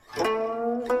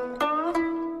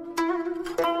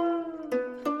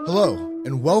Hello,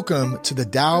 and welcome to the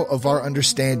Tao of Our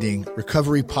Understanding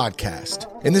Recovery Podcast.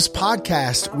 In this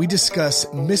podcast, we discuss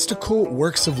mystical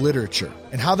works of literature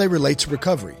and how they relate to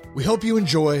recovery. We hope you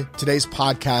enjoy today's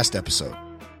podcast episode.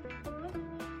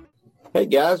 Hey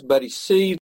guys, Buddy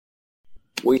C.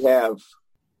 We have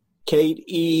Kate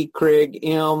E., Craig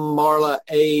M., Marla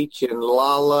H., and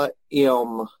Lala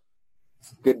M.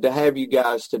 Good to have you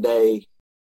guys today.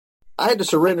 I had to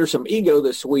surrender some ego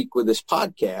this week with this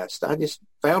podcast. I just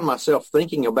found myself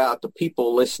thinking about the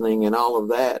people listening and all of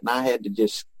that, and I had to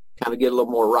just kind of get a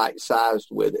little more right-sized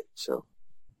with it. So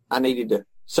I needed to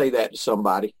say that to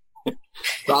somebody.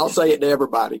 So I'll say it to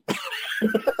everybody.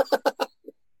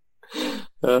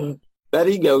 That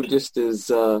ego just is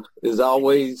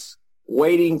always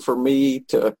waiting for me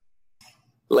to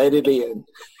let it in.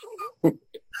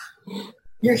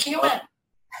 You're human.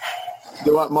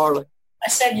 Do what, Marla? I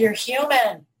said you're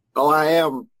human. Oh, I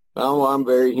am. Oh, I'm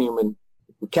very human.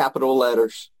 Capital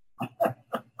letters.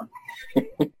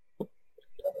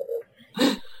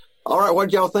 All right, what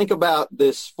did y'all think about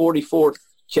this 44th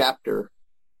chapter?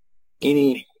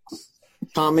 Any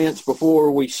comments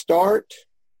before we start?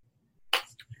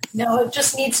 No, it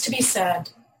just needs to be said.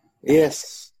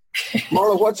 Yes.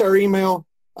 Marla, what's our email?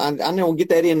 I know we'll get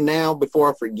that in now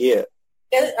before I forget.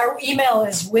 Our email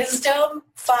is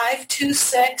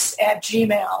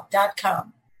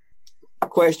wisdom526@gmail.com.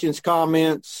 Questions,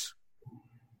 comments,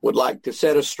 would like to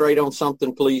set us straight on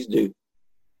something, please do.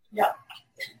 Yeah.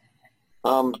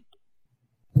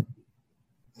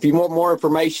 If you want more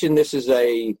information, this is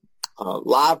a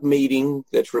live meeting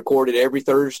that's recorded every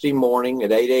Thursday morning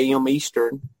at 8 a.m.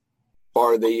 Eastern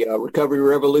for the Recovery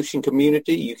Revolution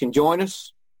community. You can join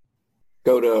us.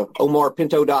 Go to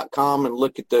omarpinto.com and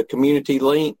look at the community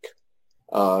link.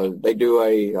 They do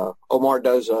Omar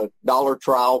does a $1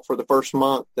 trial for the first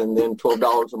month and then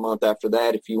 $12 a month after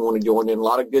that if you want to join in. A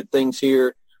lot of good things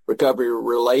here, recovery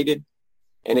related,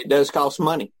 and it does cost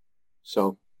money.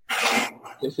 So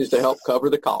this is to help cover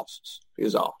the costs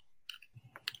is all.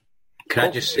 Can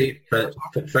I just say, for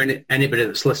anybody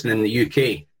that's listening in the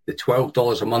UK, the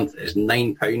 $12 a month is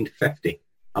 £9.50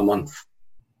 a month.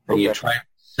 And you try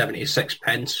 76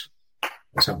 pence.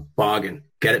 That's a bargain.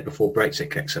 Get it before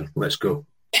Brexit kicks in. Let's go.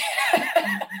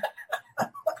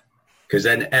 Because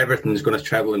then everything's going to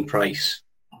treble in price.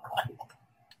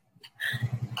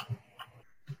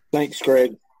 Thanks,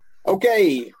 Craig.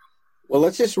 Okay. Well,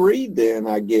 let's just read then,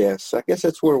 I guess. I guess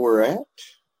that's where we're at.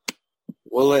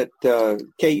 We'll let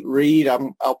Kate read.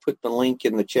 I'll put the link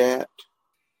in the chat.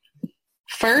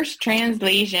 First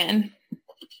translation.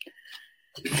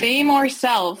 Fame or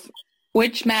self,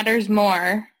 which matters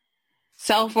more?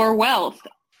 Self or wealth,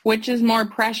 which is more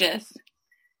precious?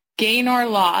 Gain or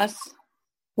loss,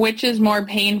 which is more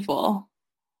painful?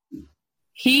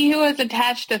 He who is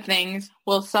attached to things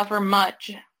will suffer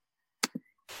much.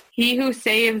 He who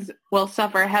saves will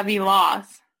suffer heavy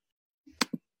loss.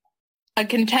 A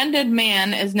contented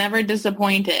man is never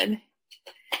disappointed.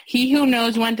 He who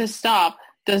knows when to stop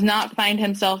does not find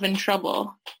himself in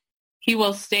trouble. He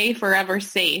will stay forever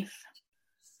safe.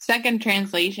 Second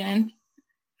translation.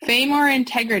 Fame or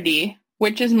integrity,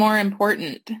 which is more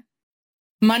important?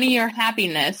 Money or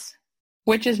happiness,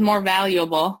 which is more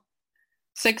valuable?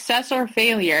 Success or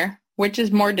failure, which is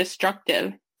more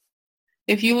destructive?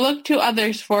 If you look to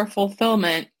others for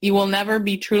fulfillment, you will never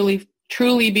be truly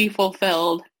be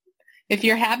fulfilled. If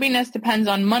your happiness depends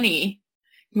on money,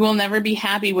 you will never be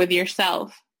happy with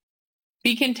yourself.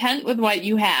 Be content with what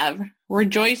you have.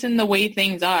 Rejoice in the way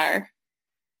things are.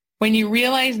 When you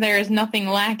realize there is nothing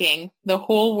lacking, the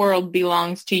whole world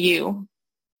belongs to you.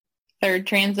 Third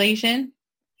translation.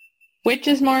 Which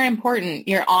is more important,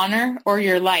 your honor or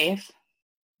your life?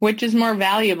 Which is more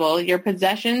valuable, your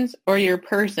possessions or your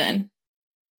person?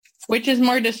 Which is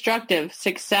more destructive,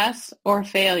 success or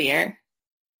failure?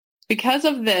 Because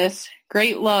of this,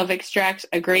 great love extracts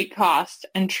a great cost,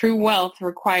 and true wealth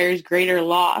requires greater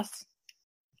loss.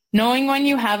 Knowing when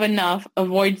you have enough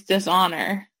avoids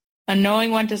dishonor, and knowing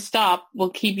when to stop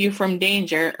will keep you from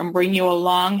danger and bring you a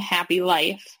long, happy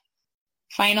life.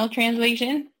 Final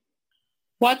translation.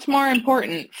 What's more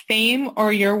important, fame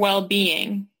or your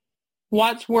well-being?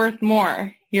 What's worth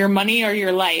more, your money or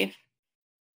your life?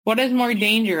 What is more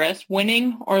dangerous,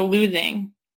 winning or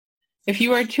losing? If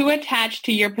you are too attached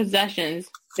to your possessions,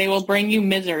 they will bring you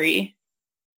misery.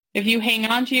 If you hang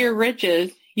on to your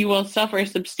riches, you will suffer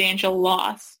substantial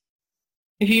loss.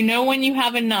 If you know when you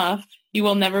have enough, you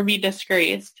will never be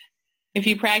disgraced. If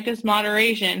you practice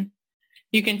moderation,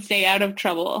 you can stay out of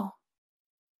trouble.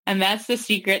 And that's the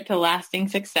secret to lasting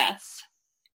success.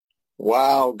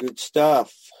 Wow, good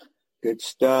stuff. Good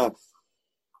stuff.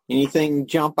 Anything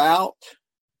jump out?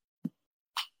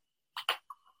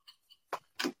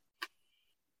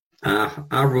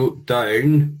 I wrote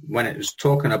down when it was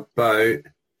talking about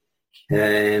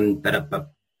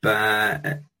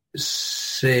it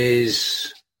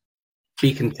says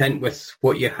be content with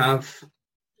what you have.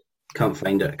 Can't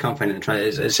find it.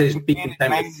 It says be content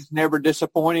Man with. is never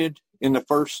disappointed in the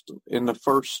first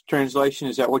translation.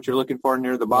 Is that what you're looking for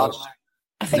near the bottom?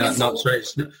 Since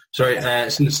the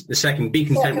second, be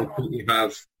content with what you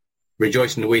have,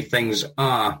 rejoice in the way things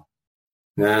are.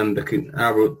 Because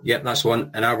I wrote, that's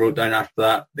one, and I wrote down after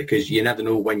that because you never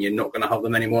know when you're not going to have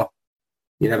them anymore.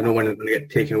 You never know when they're going to get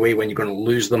taken away, when you're going to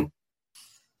lose them.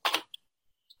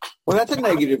 Well, that's a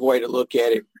negative way to look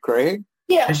at it, Craig.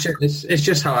 Yeah. It's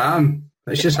just how I am.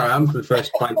 It's just how I am for the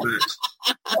first 5 minutes.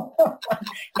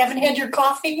 Haven't had your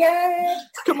coffee yet?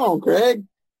 Come on, Craig.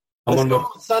 Let's go on the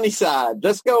sunny side.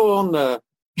 Let's go on the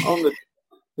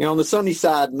sunny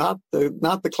side, not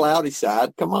the cloudy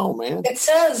side. Come on, man. It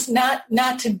says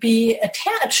not to be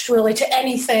attached really to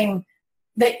anything,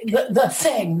 the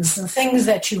things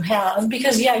that you have,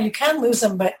 because you can lose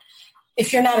them, but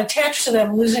if you're not attached to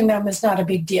them, losing them is not a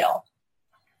big deal.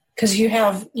 Because you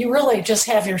really just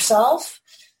have yourself,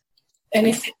 and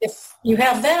if you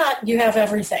have that, you have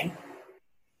everything.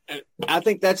 I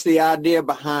think that's the idea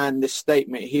behind this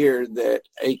statement here, that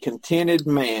a contented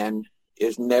man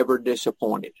is never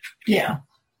disappointed. Yeah.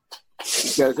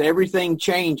 Because everything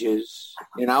changes,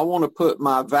 and I want to put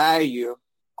my value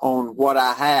on what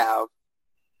I have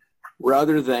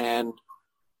rather than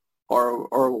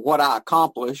or what I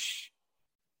accomplish.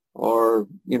 Or,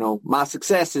 my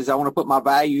successes, I want to put my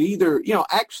value either,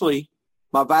 actually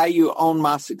my value on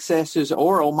my successes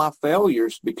or on my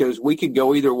failures, because we could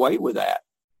go either way with that.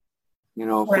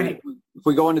 If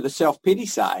we go into the self-pity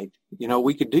side,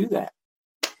 we could do that.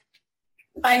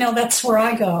 I know that's where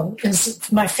I go,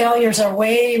 is my failures are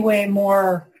way, way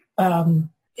more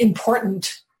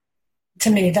important to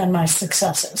me than my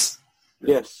successes.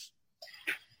 Yes.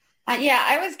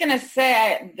 I was going to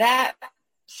say that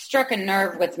struck a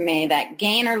nerve with me, that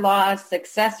gain or loss,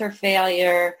 success or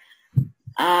failure.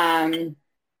 And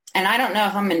I don't know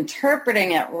if I'm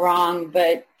interpreting it wrong,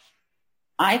 but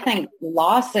I think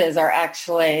losses are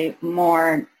actually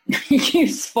more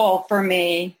useful for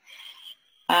me,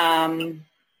 or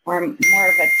more of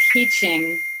a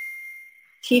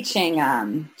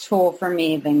teaching tool for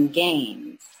me than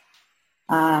gains.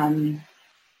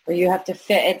 Where you have to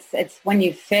it's when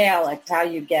you fail, it's how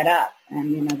you get up.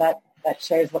 And, that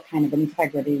shows what kind of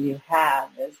integrity you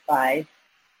have, is by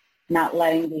not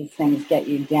letting these things get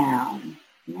you down.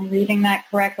 Am I reading that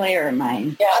correctly, or am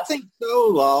I? Yeah, I think so,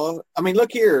 Law. I mean,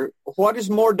 look here. What is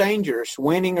more dangerous,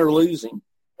 winning or losing?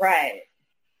 Right.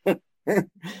 I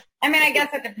mean, I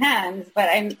guess it depends, but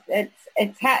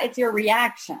it's your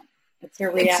reaction. It's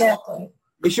your reaction. Exactly.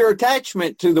 It's your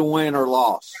attachment to the win or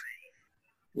loss.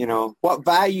 What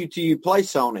value do you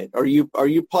place on it? Are you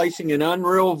placing an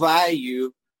unreal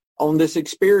value on this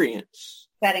experience?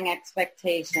 Setting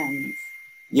expectations.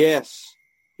 Yes.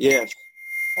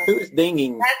 Who is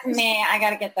dinging? That's me. I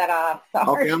got to get that off.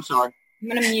 Sorry. Okay, I'm sorry. I'm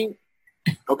going to mute.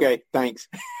 Okay, thanks.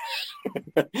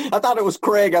 I thought it was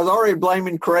Craig. I was already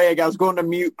blaming Craig. I was going to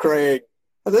mute Craig.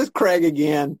 This is Craig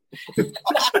again.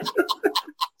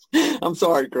 I'm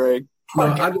sorry, Craig. No,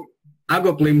 I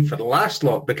got blamed for the last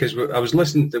lot because I was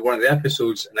listening to one of the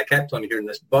episodes and I kept on hearing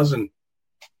this buzzing.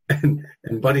 And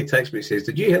Buddy texts me and says,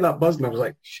 "Did you hear that buzz?" And I was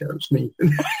like, "Shit, it's me."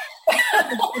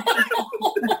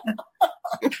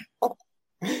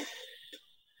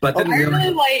 But I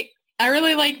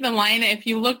really like the line, "If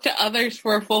you look to others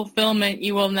for fulfillment,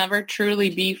 you will never truly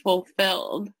be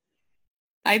fulfilled."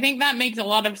 I think that makes a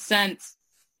lot of sense.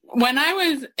 When I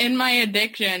was in my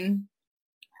addiction,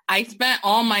 I spent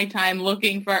all my time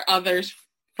looking for others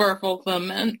for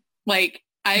fulfillment. Like,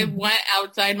 I went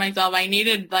outside myself. I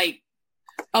needed,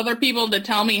 other people to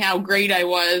tell me how great I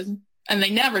was, and they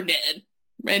never did.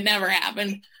 It never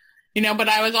happened. But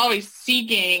I was always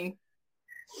seeking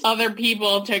other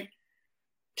people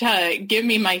to give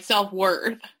me my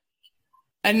self-worth.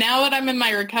 And now that I'm in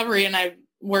my recovery and I've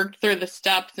worked through the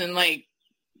steps and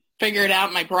figured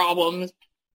out my problems,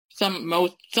 some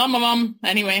of them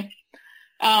anyway,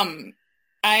 I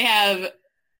have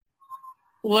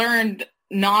learned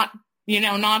not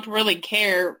to really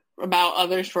care about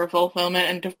others for fulfillment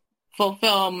and to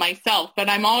fulfill myself. But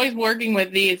I'm always working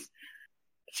with these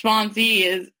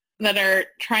sponsees that are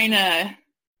trying to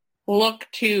look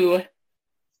to,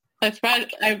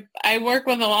 especially, I work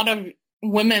with a lot of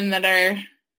women that are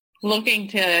looking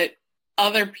to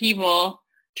other people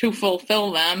to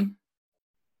fulfill them.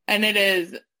 And it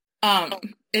is,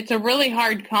 it's a really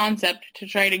hard concept to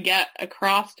try to get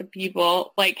across to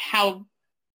people, how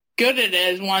good it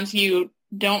is once you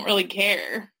don't really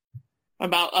care.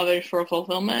 about others for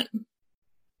fulfillment?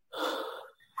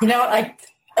 You know, I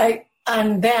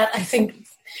on that, I think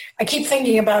I keep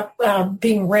thinking about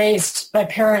being raised by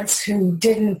parents who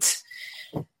didn't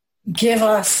give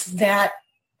us that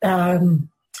pat on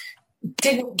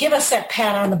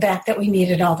the back that we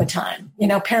needed all the time. You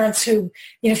know, parents who,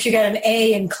 you know, if you got an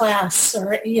A in class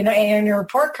or, you know, A on your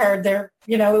report card, there,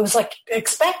 you know, it was like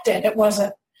expected. It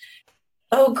wasn't,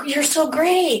 oh, you're so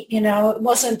great. You know, it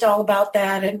wasn't all about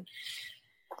that. And,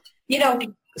 you know,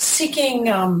 seeking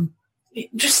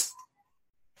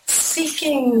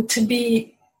to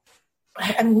be,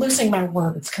 I'm losing my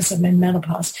words because I'm in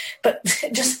menopause, but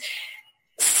just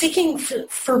seeking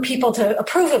for people to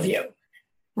approve of you.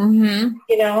 Mm-hmm.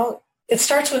 You know, I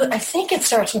think it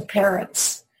starts with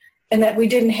parents, and that we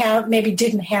didn't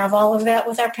have all of that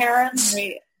with our parents,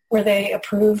 right, where they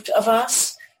approved of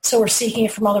us. So we're seeking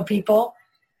it from other people.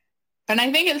 And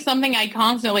I think it's something I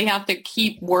constantly have to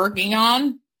keep working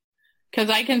on, because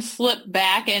I can slip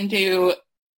back into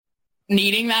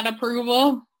needing that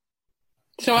approval.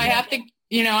 So I have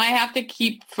to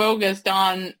keep focused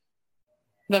on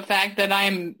the fact that I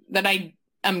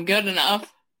am good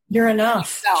enough. You're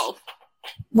enough. Myself.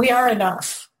 We are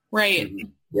enough. Right. Mm-hmm.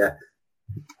 Yeah.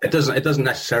 It doesn't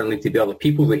necessarily need to be other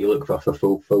people that you look for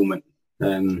fulfillment.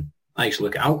 I used to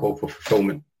look at alcohol for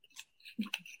fulfillment.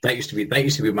 That used to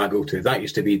be my go-to. That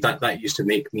used to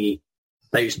make me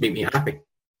happy.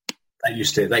 That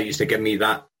used to give me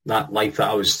that life that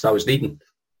I was needing.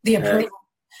 The approval.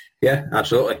 Yeah,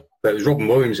 absolutely. But it was Robin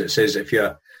Williams that says if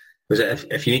you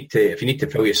need to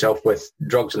fill yourself with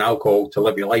drugs and alcohol to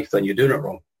live your life, then you're doing it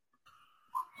wrong.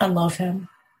 I love him.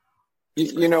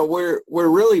 You know, we're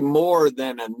really more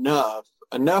than enough.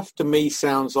 Enough to me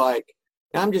sounds like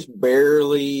I can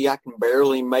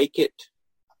barely make it,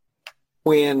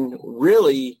 when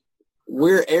really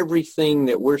we're everything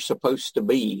that we're supposed to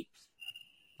be,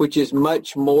 which is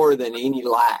much more than any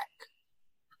lack.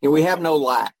 And we have no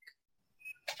lack.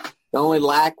 The only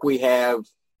lack we have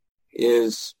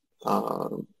is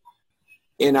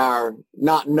in our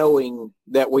not knowing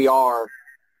that we are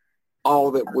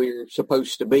all that we're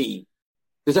supposed to be.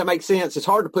 Does that make sense? It's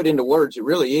hard to put into words. It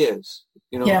really is.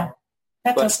 You know. Yeah,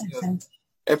 that does make sense.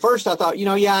 At first I thought,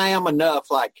 yeah, I am enough.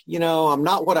 Like, I'm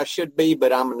not what I should be,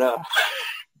 but I'm enough.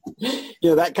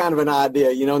 That kind of an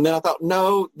idea, and then I thought,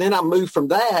 no, then I moved from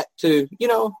that to,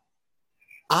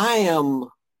 I am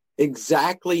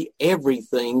exactly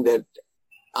everything that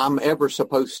I'm ever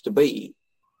supposed to be.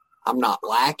 I'm not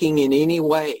lacking in any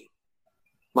way.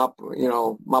 My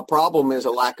problem is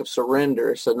a lack of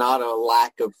surrender. So not a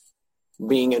lack of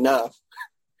being enough,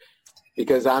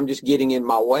 because I'm just getting in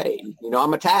my way.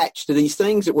 I'm attached to these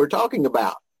things that we're talking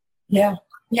about. Yeah.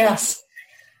 Yes.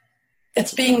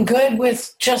 It's being good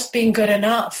with just being good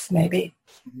enough, maybe.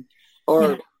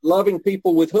 Or loving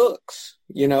people with hooks.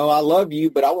 I love you,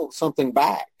 but I want something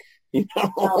back.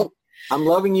 I'm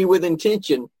loving you with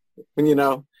intention,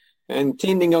 and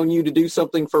intending on you to do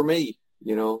something for me.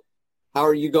 How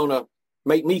are you going to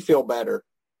make me feel better?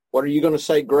 What are you going to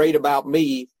say great about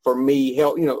me for me?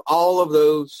 Help, all of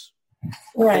those.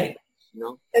 Right.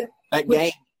 That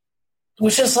game.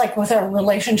 Which is like with our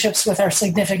relationships with our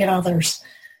significant others.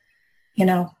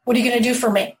 What are you going to do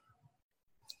for me?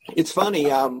 It's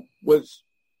funny. With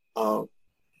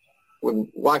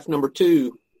wife number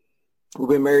 2, we've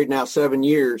been married now 7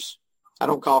 years. I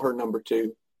don't call her number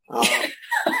 2.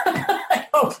 I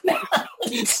hope not.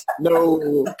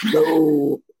 No.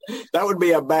 That would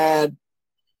be a bad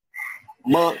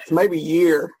month, maybe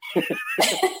year.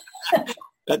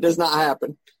 That does not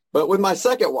happen. But with my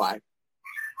second wife,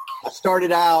 I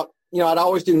started out, I'd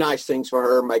always do nice things for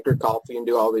her, make her coffee and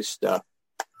do all this stuff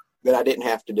that I didn't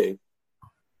have to do.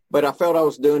 But I felt I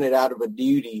was doing it out of a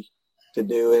duty to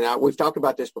do. And we've talked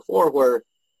about this before, where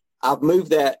I've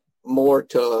moved that more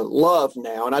to love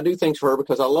now. And I do things for her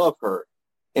because I love her.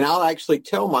 And I'll actually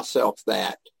tell myself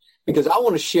that, because I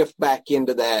want to shift back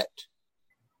into that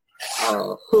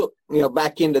hook,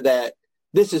 back into that,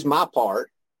 this is my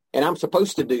part, and I'm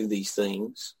supposed to do these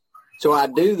things. So I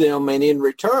do them, and in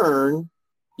return,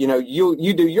 you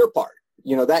do your part,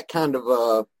 that kind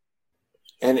of,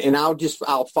 and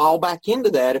I'll fall back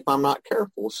into that if I'm not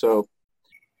careful. So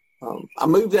I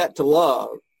move that to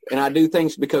love, and I do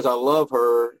things because I love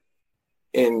her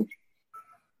and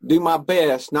do my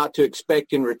best not to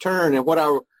expect in return. And what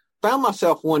I found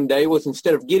myself one day was,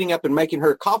 instead of getting up and making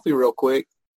her coffee real quick,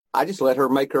 I just let her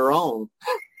make her own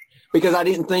because I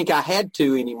didn't think I had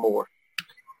to anymore.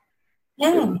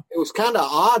 Yeah. It was kind of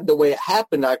odd the way it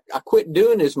happened. I quit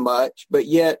doing as much, but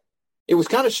yet it was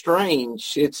kind of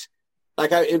strange. It's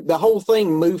like the whole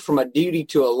thing moved from a duty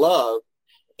to a love.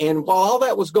 And while all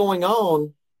that was going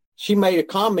on, she made a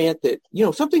comment that,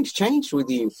 something's changed with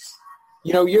you.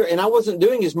 And I wasn't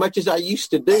doing as much as I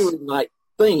used to do, like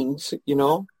things,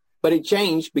 but it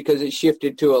changed because it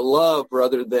shifted to a love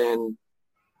rather than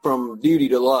from duty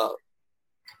to love.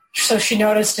 So she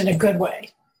noticed in a good way.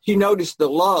 She noticed the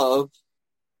love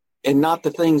and not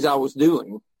the things I was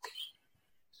doing.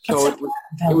 So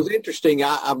it was interesting.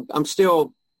 I'm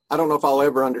still, I don't know if I'll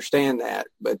ever understand that,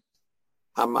 but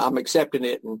I'm accepting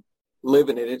it and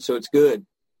living in it, so it's good.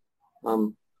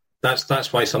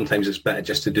 That's why sometimes it's better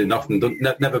just to do nothing.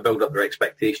 Never build up their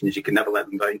expectations. You can never let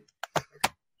them down.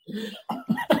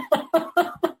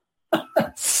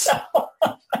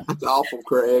 That's awful,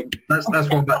 Craig.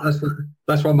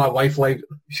 That's why my wife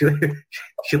she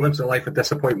lives a life of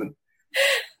disappointment.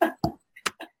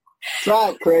 Try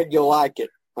it, Craig. You'll like it.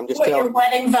 I'm just telling you. Your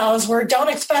wedding vows were, don't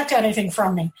expect anything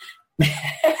from me.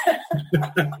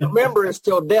 Remember, it's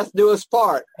till death do us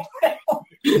part.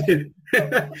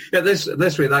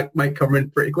 This way that might come in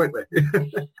pretty quickly.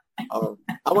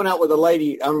 I went out with a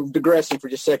lady. I'm digressing for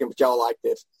just a second, but y'all like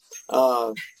this.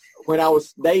 When I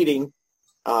was dating,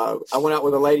 I went out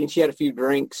with a lady, and she had a few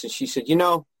drinks, and she said,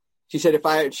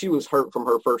 she was hurt from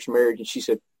her first marriage, and she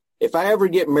said, if I ever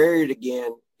get married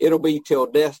again, it'll be till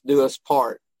death do us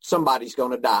part. Somebody's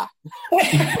going to die.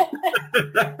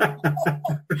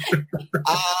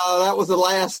 That was the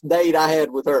last date I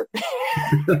had with her.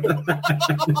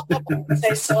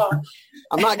 Say so.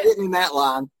 I'm not getting in that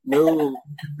line. No.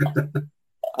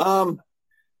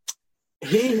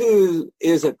 He who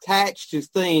is attached to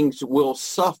things will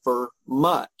suffer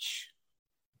much.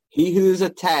 He who is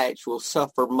attached will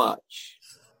suffer much.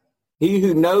 He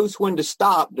who knows when to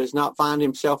stop does not find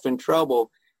himself in trouble.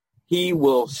 He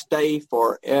will stay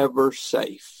forever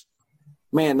safe.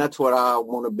 Man, that's what I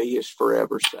want to be, is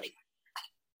forever safe.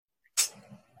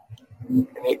 And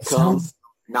it comes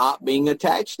not being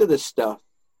attached to this stuff.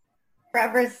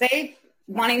 Forever safe?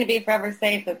 Wanting to be forever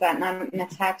safe, is that not an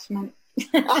attachment?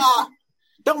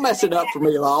 Don't mess it up for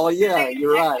me, Lala. Yeah,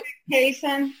 you're right.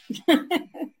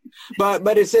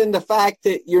 But it's in the fact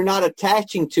that you're not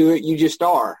attaching to it. You just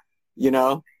are, you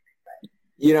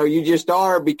just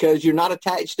are, because you're not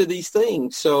attached to these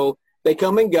things. So they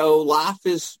come and go. Life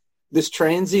is this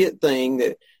transient thing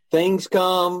that things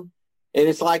come, and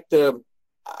it's like there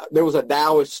was a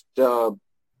Taoist,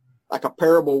 like a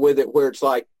parable with it, where it's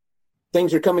like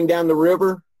things are coming down the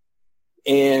river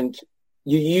and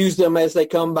you use them as they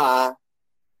come by.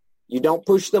 You don't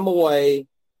push them away,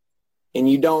 and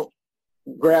you don't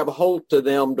grab a hold to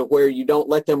them to where you don't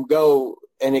let them go.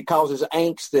 And it causes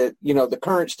angst that, the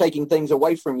current's taking things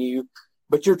away from you,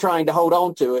 but you're trying to hold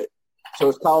on to it. So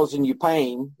it's causing you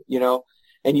pain,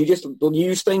 and you just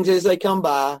use things as they come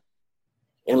by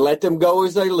and let them go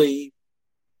as they leave,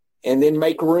 and then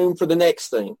make room for the next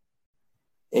thing.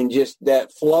 And just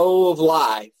that flow of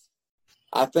life,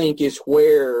 I think, is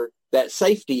where that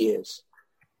safety is.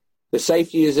 The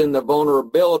safety is in the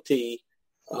vulnerability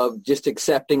of just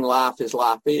accepting life as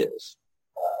life is.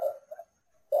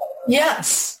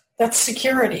 Yes, that's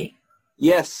security.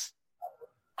 Yes.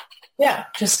 Yeah,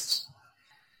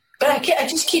 but I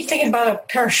just keep thinking about a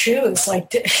pair of shoes. Like,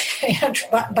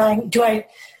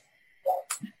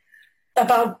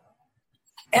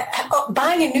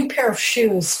 buying a new pair of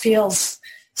shoes feels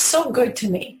so good to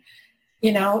me,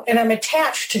 and I'm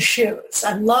attached to shoes.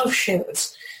 I love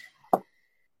shoes.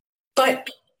 But,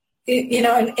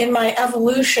 in my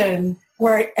evolution,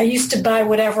 where I used to buy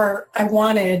whatever I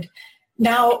wanted,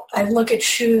 now I look at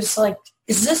shoes like,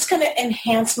 is this going to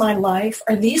enhance my life?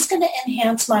 Are these going to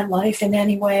enhance my life in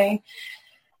any way?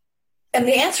 And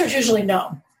the answer is usually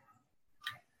no,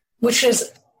 which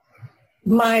is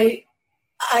my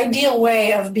ideal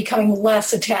way of becoming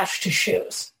less attached to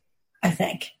shoes, I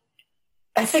think.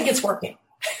 I think it's working.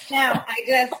 Now, I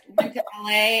just went to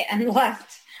LA and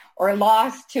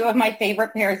lost two of my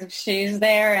favorite pairs of shoes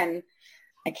there, and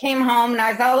I came home and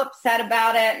I was all upset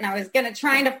about it, and I was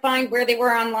trying to find where they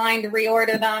were online to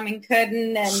reorder them and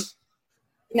couldn't. And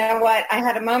you know what? I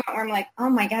had a moment where I'm like, oh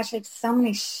my gosh, I have so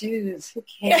many shoes. Who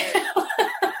cares?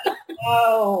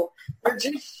 Oh, they're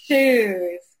just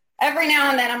shoes. Every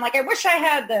now and then I'm like, I wish I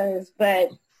had those,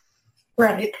 but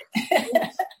right.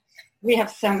 We have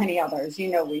so many others.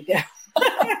 We do.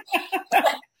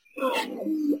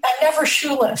 I'm never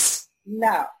shoeless.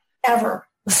 No. Ever.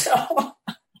 So.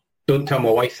 Don't tell my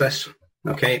wife this,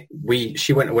 okay?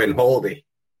 She went away on holiday,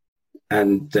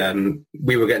 and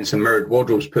we were getting some mirrored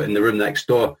wardrobes put in the room next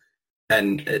door,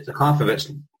 and half of it's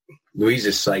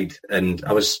Louise's side, and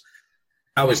I was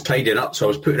tidying up, so I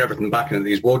was putting everything back into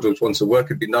these wardrobes once the work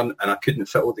had been done, and I couldn't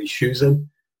fit all these shoes in,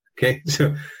 okay?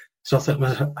 So So I thought,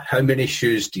 well, how many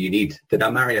shoes do you need? Did I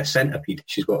marry a centipede?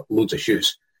 She's got loads of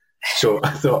shoes. So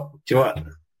I thought, do you know what?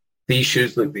 These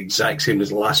shoes look the exact same as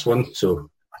the last one, so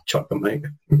I chucked them out.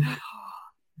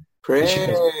 Craig,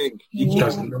 she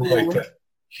doesn't know about it.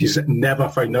 She's never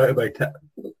found out about it.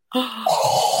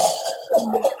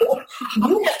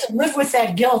 You have to live with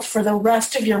that guilt for the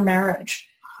rest of your marriage.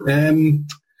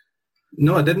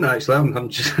 No, I didn't actually.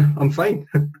 I'm fine.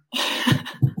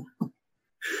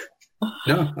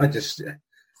 No, I just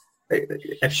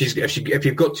if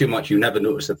you've got too much, you never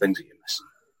notice the things that you miss.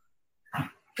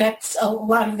 That's a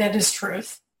lot of that is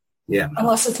truth. Yeah.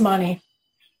 Unless it's money.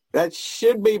 That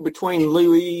should be between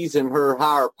Louise and her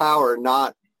higher power,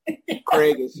 not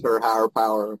Craig is her higher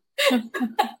power.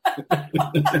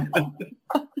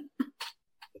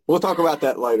 We'll talk about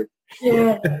that later.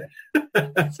 Yeah.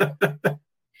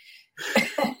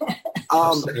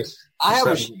 I have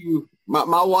a shoe.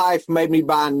 My wife made me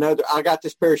buy another. I got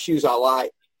this pair of shoes I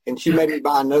like, and she made me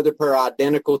buy another pair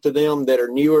identical to them that are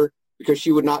newer because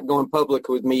she would not go in public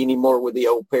with me anymore with the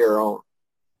old pair on.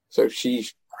 So she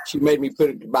made me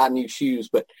buy new shoes.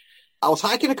 But I was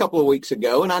hiking a couple of weeks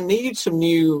ago, and I needed some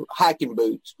new hiking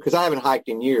boots because I haven't hiked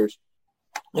in years.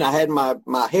 And I had my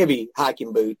heavy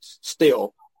hiking boots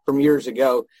still from years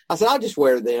ago. I said, I'll just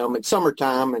wear them. It's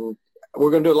summertime, and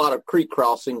we're going to do a lot of creek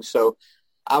crossings, so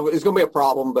it's going to be a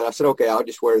problem. But I said, okay, I'll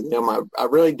just wear them. I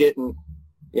really didn't,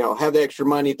 have the extra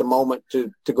money at the moment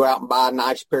to go out and buy a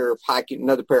nice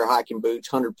another pair of hiking boots,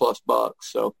 $100+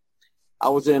 bucks. So I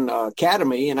was in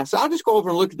Academy, and I said, I'll just go over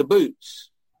and look at the boots.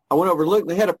 I went over and looked.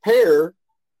 They had a pair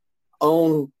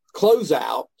on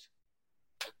closeout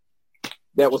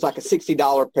that was like a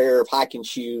 $60 pair of hiking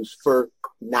shoes for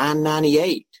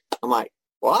 $9.98. I'm like,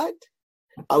 what?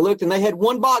 I looked, and they had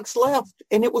one box left,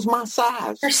 and it was my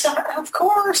size. Of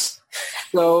course.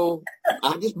 So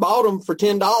I just bought them for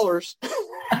 $10.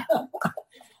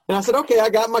 And I said, okay, I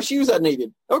got my shoes I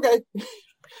needed. Okay.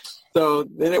 So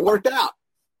then it worked out.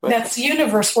 But, that's the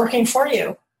universe working for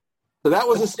you. So that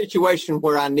was a situation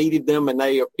where I needed them, and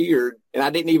they appeared, and I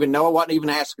didn't even know. I wasn't even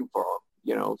asking for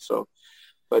them, So,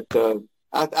 but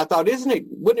I thought,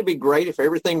 wouldn't it be great if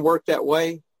everything worked that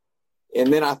way?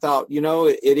 And then I thought,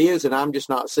 it is, and I'm just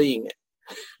not seeing it.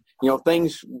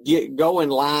 Things go in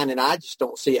line, and I just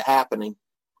don't see it happening.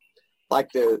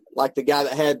 Like the guy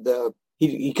that had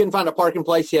he couldn't find a parking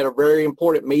place. He had a very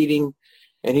important meeting,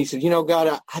 and he said,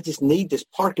 God, I just need this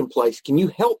parking place. Can you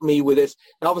help me with this?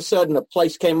 And all of a sudden, a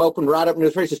place came open right up in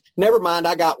his face. He says, never mind,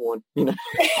 I got one.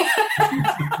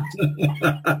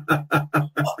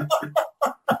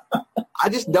 I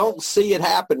just don't see it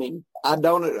happening. I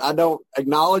don't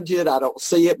acknowledge it. I don't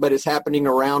see it, but it's happening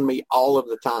around me all of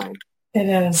the time. It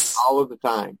is. All of the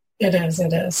time. It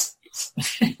is.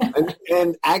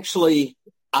 and actually,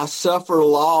 I suffer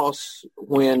loss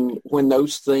when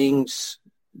those things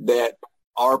that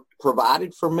are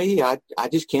provided for me, I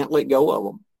just can't let go of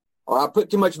them. Or I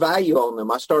put too much value on them.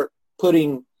 I start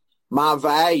putting my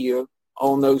value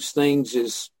on those things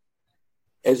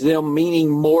as them meaning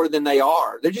more than they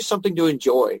are. They're just something to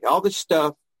enjoy. All this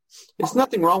stuff, there's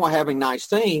nothing wrong with having nice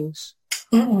things.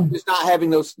 Mm-mm. It's not having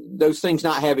those things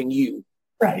not having you.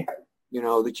 Right.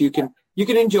 That you can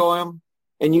enjoy them,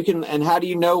 and how do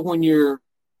you know when you're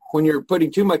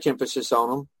putting too much emphasis on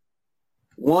them?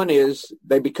 One is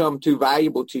they become too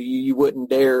valuable to you. You wouldn't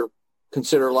dare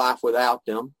consider life without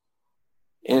them.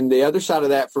 And the other side of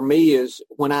that for me is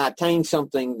when I attain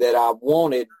something that I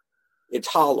wanted, it's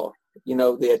hollow.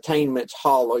 The attainment's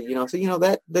hollow. So,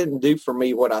 that didn't do for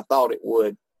me what I thought it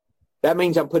would. That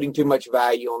means I'm putting too much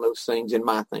value on those things in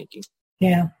my thinking.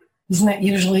 Yeah. Isn't that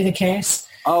usually the case?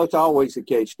 Oh, it's always the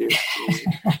case, dear.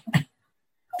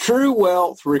 True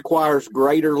wealth requires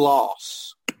greater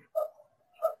loss.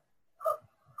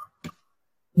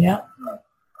 Yeah.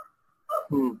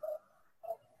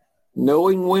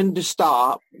 Knowing when to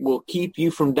stop will keep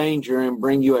you from danger and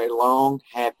bring you a long,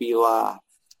 happy life.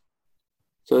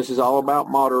 So this is all about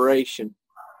moderation.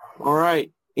 All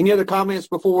right. Any other comments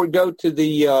before we go to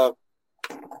the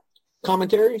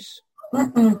commentaries?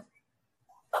 Mm-mm.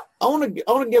 I want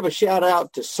to give a shout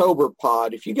out to Sober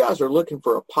Pod. If you guys are looking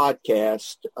for a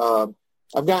podcast,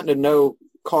 I've gotten to know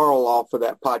Carl off of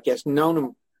that podcast, known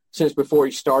him since before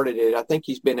he started it. I think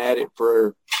he's been at it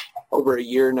for over a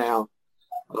year now.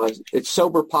 It's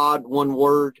Sober Pod, one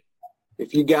word.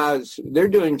 If you guys, they're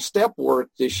doing step work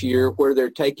this year where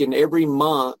they're taking every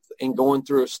month and going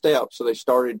through a step. So they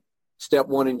started step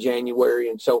 1 in January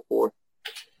and so forth.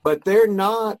 But they're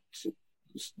not,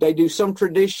 they do some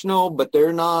traditional, but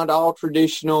they're not all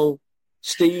traditional.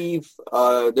 Steve,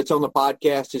 that's on the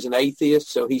podcast, is an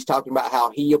atheist. So he's talking about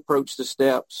how he approached the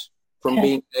steps from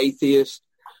being an atheist.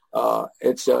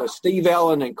 It's Steve,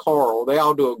 Ellen, and Carl. They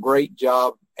all do a great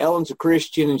job. Ellen's a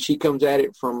Christian, and she comes at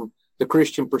it from the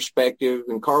Christian perspective,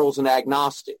 and Carl's an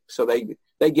agnostic. So they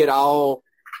get all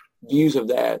views of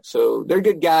that. So they're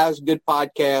good guys, good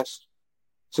podcast,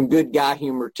 some good guy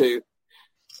humor too.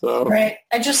 So Right.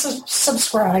 I just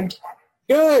subscribed.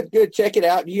 Good. Check it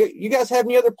out. You guys have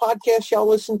any other podcasts y'all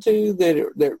listen to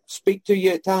that speak to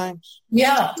you at times?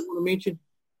 Yeah. You want to mention?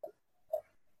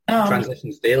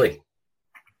 Transitions Daily.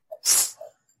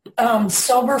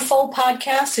 Soberful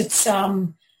podcast. It's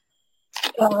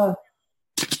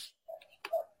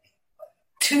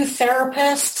two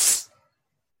therapists,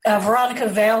 Veronica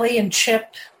Valley and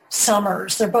Chip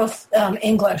Summers. They're both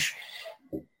English.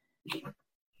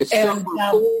 It's And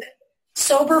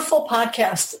Soberful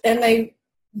podcast, and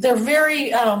they're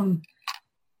very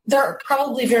they're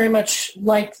probably very much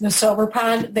like the Sober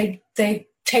Pod. They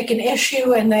take an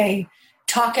issue and they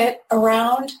talk it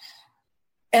around,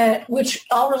 which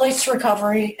all relates to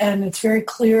recovery, and it's very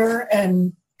clear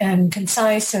and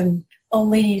concise, and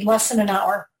only less than an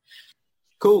hour.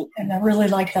 Cool. And I really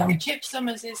like them. Chip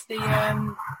Summers is the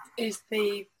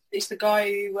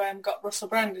guy who got Russell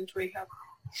Brand into rehab.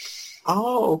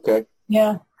 Oh, okay.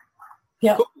 Yeah.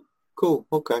 Cool.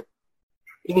 Okay.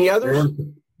 Any others?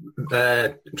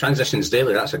 Transitions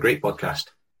Daily. That's a great podcast.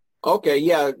 Okay.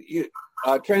 Yeah.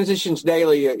 Transitions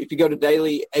Daily. If you go to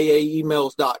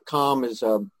dailyaaemails.com is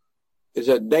a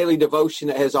daily devotion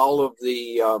that has all of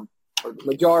the or the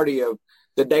majority of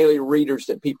the daily readers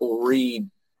that people read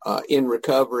in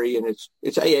recovery, and it's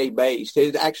AA based.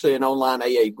 It's actually an online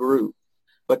AA group,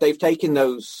 but they've taken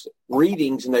those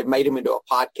readings and they've made them into a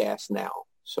podcast now.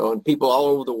 So, and people all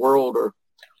over the world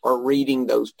are reading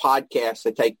those podcasts.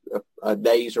 They take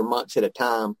days or months at a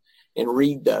time and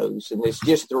read those, and it's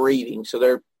just the reading. So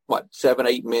they're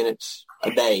 7-8 minutes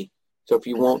a day. So if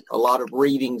you want a lot of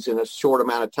readings in a short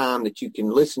amount of time that you can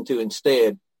listen to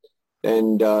instead,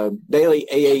 then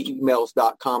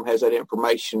dailyaaemails.com has that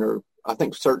information, or I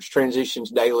think search Transitions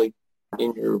Daily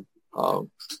in your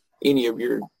any of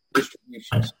your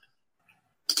distributions.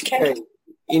 Okay.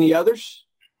 Any others?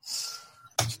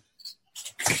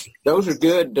 Those are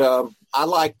good. I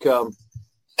like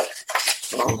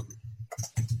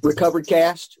Recovered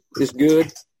Cast is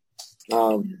good.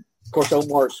 Of course,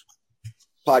 Omar's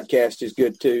podcast is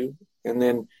good too. And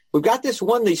then we've got this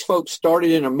one these folks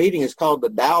started in a meeting. It's called the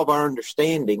Tao of Our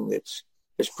Understanding. That's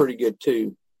pretty good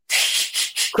too.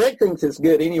 Craig thinks it's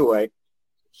good anyway.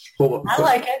 I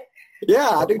like it. Yeah,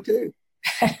 I do too.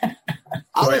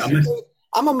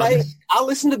 I'm amazed. I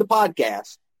listen to the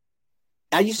podcast.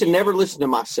 I used to never listen to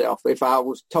myself. If I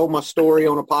was told my story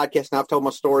on a podcast and I've told my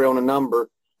story on a number,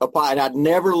 I'd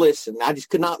never listen. I just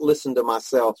could not listen to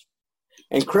myself.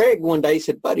 And Craig one day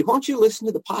said, "Buddy, why don't you listen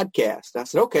to the podcast?" I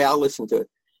said, "Okay, I'll listen to it."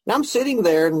 And I'm sitting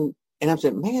there and I'm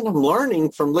saying, man, I'm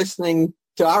learning from listening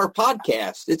to our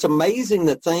podcast. It's amazing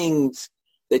the things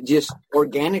that just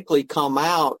organically come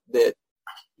out that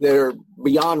are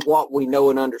beyond what we know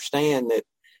and understand that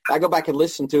I go back and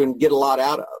listen to and get a lot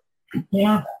out of.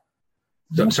 Yeah.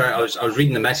 So, sorry, I was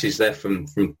reading the message there from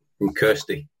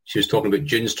Kirsty. She was talking about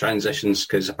June's transitions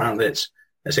because apparently it's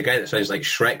a guy that sounds like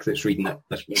Shrek that's reading it.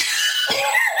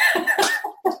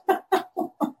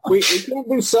 We can't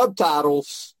do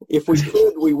subtitles. If we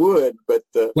could, we would. But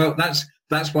well, that's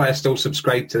why I still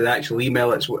subscribe to the actual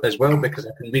email as well, because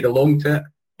I can read along to it.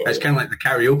 It's kind of like the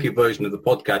karaoke version of the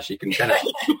podcast. You can kind of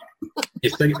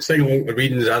you sing along the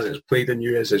readings as it's played in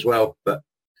yours as well. But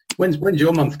when's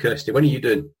your month, Kirsty? When are you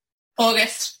doing?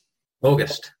 August.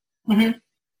 Mm-hmm.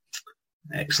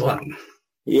 Excellent.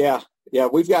 Yeah,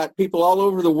 we've got people all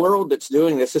over the world that's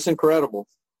doing this. It's incredible.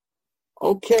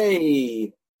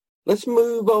 Okay, let's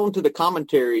move on to the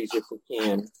commentaries if we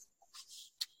can.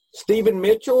 Stephen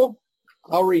Mitchell.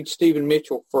 I'll read Stephen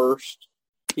Mitchell first.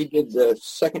 He did the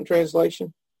second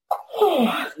translation.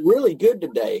 Really good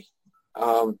today.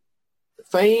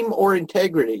 Fame or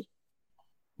integrity,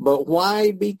 but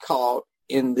why be caught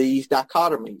in these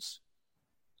dichotomies?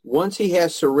 Once he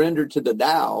has surrendered to the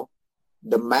Tao,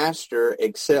 the master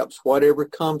accepts whatever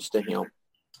comes to him.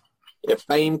 If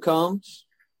fame comes,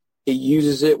 he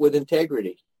uses it with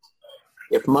integrity.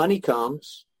 If money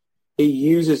comes, he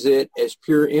uses it as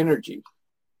pure energy.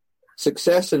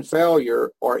 Success and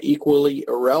failure are equally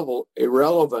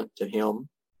irrelevant to him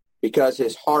because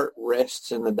his heart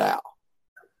rests in the Tao.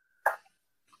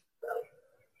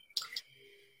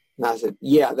 And I said,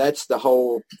 yeah, that's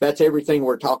everything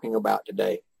we're talking about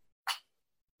today.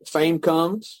 Fame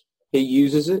comes, he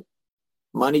uses it.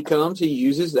 Money comes, he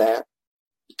uses that.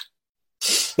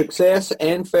 Success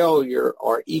and failure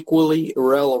are equally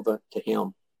irrelevant to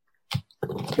him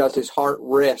because his heart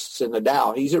rests in the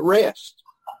Tao. He's at rest.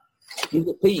 He's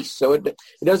at peace. So it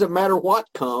doesn't matter what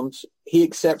comes. He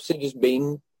accepts it as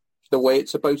being the way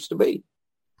it's supposed to be.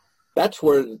 That's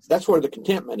where the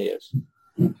contentment is.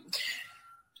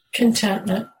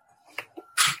 Contentment.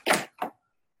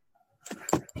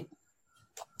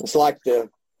 It's like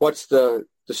what's the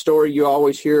story you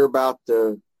always hear about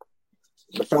the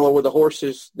fellow with the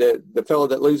horses, the fellow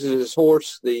that loses his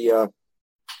horse, the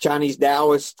Chinese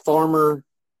Taoist farmer.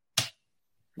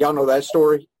 Y'all know that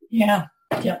story? Yeah.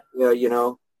 Yeah. Yeah, you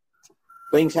know,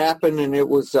 things happen, and it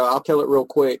was, I'll tell it real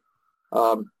quick.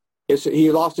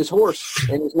 He lost his horse,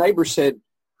 and his neighbor said,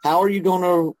 "How are you going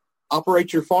to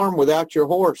operate your farm without your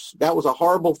horse? That was a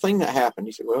horrible thing that happened."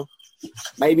 He said, "Well,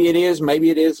 maybe it is, maybe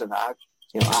it isn't. I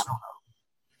don't know."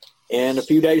 And a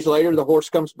few days later, the horse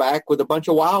comes back with a bunch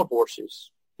of wild horses.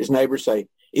 His neighbors say,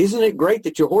 "Isn't it great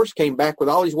that your horse came back with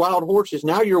all these wild horses?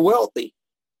 Now you're wealthy."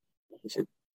 He said,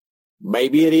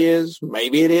 "Maybe it is,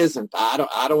 maybe it isn't. I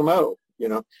don't know, you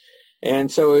know."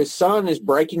 And so his son is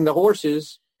breaking the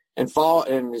horses and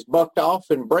is bucked off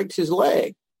and breaks his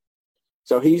leg.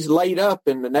 So he's laid up,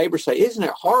 and the neighbors say, "Isn't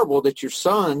it horrible that your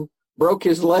son broke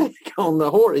his leg on the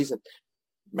horse?" He said,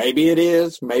 "Maybe it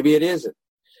is, maybe it isn't."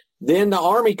 Then the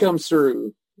army comes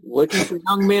through looking for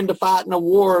young men to fight in a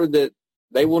war that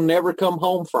they will never come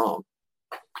home from.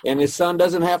 And his son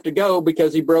doesn't have to go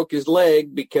because he broke his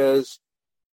leg, because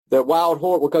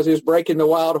because he was breaking the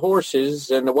wild horses,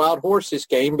 and the wild horses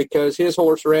came because his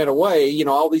horse ran away. You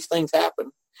know, all these things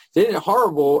happen. Isn't it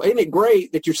horrible? Isn't it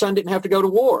great that your son didn't have to go to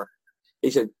war? He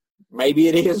said, "Maybe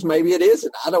it is, maybe it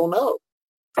isn't. I don't know."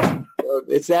 So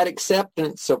it's that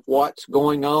acceptance of what's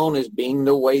going on as being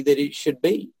the way that it should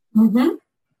be. Mm-hmm.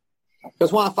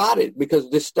 Because why fight it? Because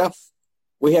this stuff,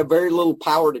 we have very little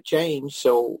power to change.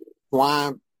 So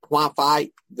why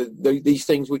fight these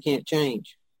things we can't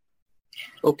change?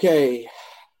 Okay,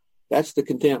 that's the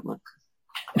contentment.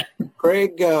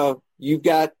 Craig, you've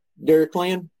got Derek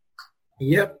Lynn?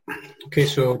 Yep. Okay,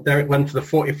 so Derek Lynn for the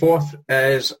 44th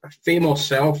is fame or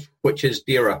self, which is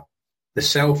dearer? The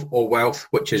self or wealth,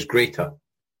 which is greater?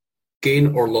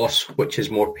 Gain or loss, which is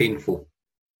more painful?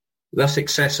 Thus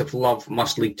excessive love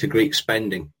must lead to great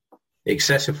spending.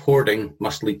 Excessive hoarding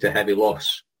must lead to heavy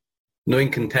loss.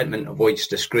 Knowing contentment avoids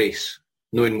disgrace.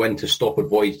 Knowing when to stop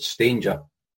avoids danger.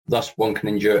 Thus one can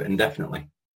endure it indefinitely.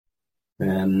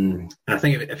 And I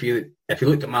think if you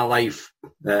looked at my life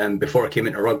before I came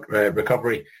into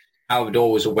recovery, I would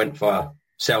always have went for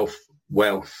self,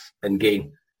 wealth, and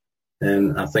gain.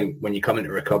 And I think when you come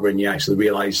into recovery and you actually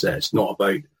realise that it's not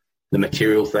about the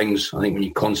material things, I think when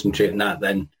you concentrate on that,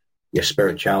 then your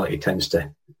spirituality tends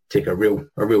to take a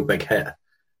real big hit.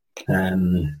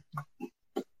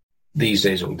 These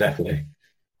days, it will definitely.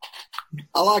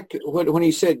 I like when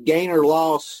he said gain or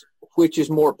loss, which is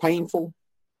more painful.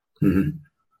 Mm-hmm.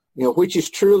 You know, which is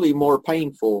truly more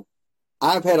painful.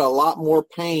 I've had a lot more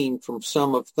pain from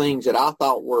some of things that I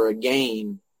thought were a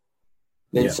gain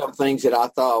than some things that I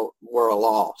thought were a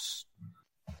loss.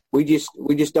 We just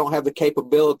don't have the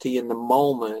capability in the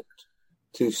moment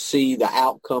to see the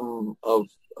outcome of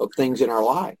things in our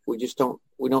life. We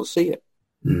don't see it.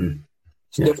 Mm-hmm.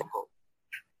 It's difficult.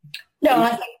 No,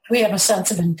 I think we have a sense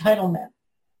of entitlement.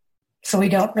 So we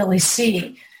don't really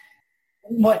see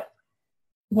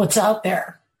what's out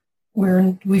there.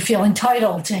 We feel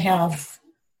entitled to have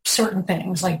certain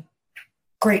things like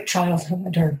great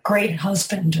childhood or great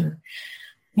husband or,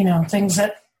 you know, things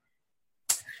that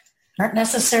aren't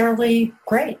necessarily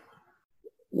great.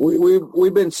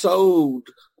 We've been sold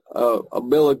a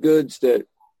bill of goods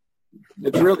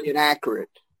that's really inaccurate.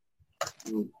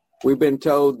 We've been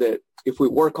told that if we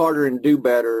work harder and do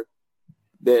better,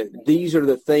 that these are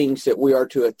the things that we are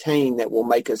to attain that will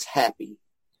make us happy.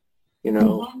 You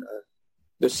know,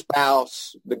 the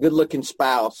spouse, the good-looking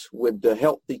spouse with the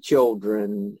healthy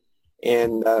children,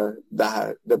 and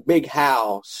the big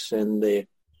house, and the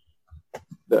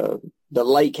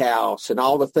lake house, and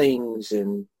all the things,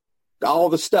 and all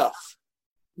the stuff.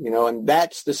 You know, and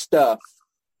that's the stuff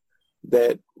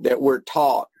that we're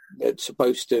taught that's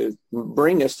supposed to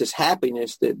bring us this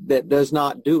happiness that does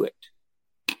not do it,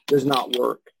 does not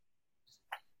work.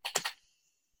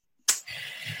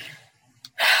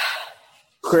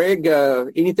 Craig,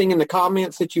 anything in the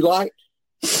comments that you liked?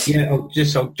 Yeah, I'll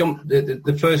jump.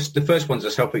 The first one's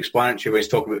a self-explanatory, where he's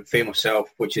talking about fame of self,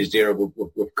 which is dear.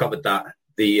 We've covered that.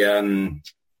 The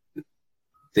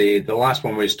last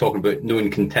one where he's talking about knowing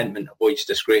contentment avoids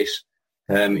disgrace.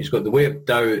 He's got the way of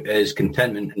Tao is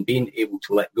contentment and being able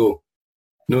to let go.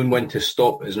 Knowing when to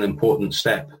stop is an important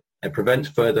step. It prevents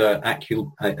further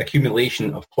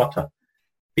accumulation of clutter.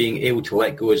 being able to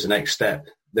let go is the next step.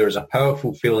 There is a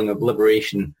powerful feeling of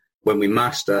liberation when we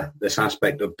master this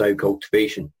aspect of Tao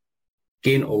cultivation.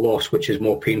 Gain or loss, which is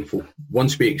more painful?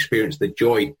 Once we experience the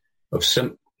joy of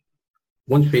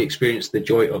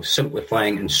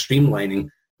simplifying and streamlining,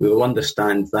 we will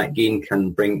understand that gain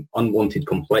can bring unwanted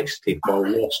complexity, while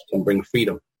loss can bring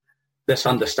freedom. This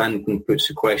understanding puts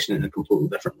the question in a completely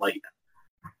different light.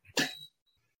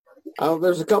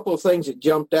 There's a couple of things that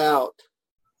jumped out.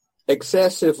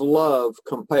 Excessive love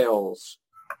compels.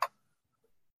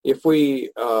 If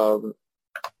we,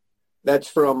 that's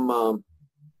from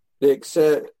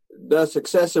thus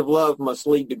excessive love must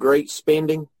lead to great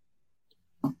spending.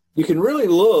 You can really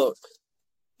look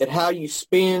at how you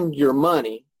spend your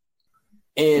money,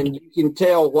 and you can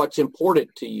tell what's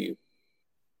important to you.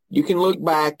 You can look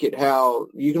back for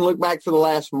the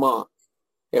last month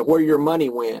at where your money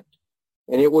went,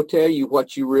 and it will tell you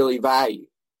what you really value.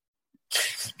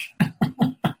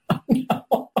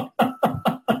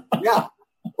 Yeah.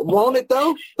 Won't it,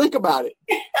 though? Think about it.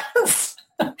 Yes.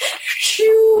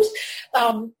 Shoes.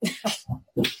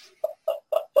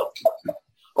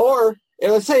 Or,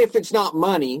 let's say if it's not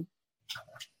money,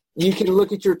 you can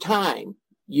look at your time.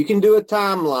 You can do a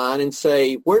timeline and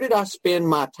say, where did I spend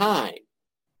my time?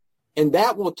 And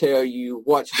that will tell you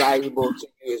what's valuable to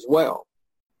you as well.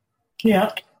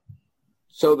 Yeah.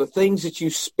 So the things that you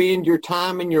spend your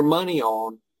time and your money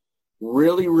on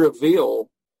really reveal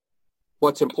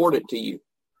what's important to you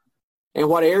and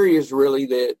what areas really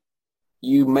that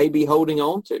you may be holding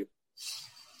on to.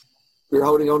 You're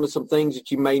holding on to some things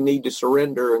that you may need to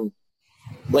surrender and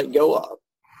let go of.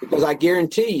 Because I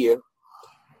guarantee you,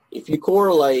 if you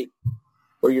correlate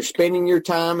where you're spending your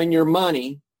time and your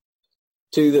money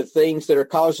to the things that are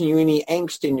causing you any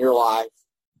angst in your life,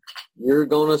 you're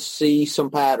going to see some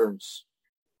patterns.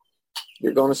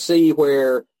 You're going to see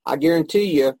where, I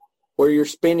guarantee you, where you're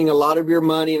spending a lot of your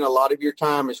money and a lot of your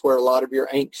time is where a lot of your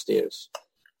angst is.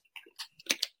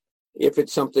 If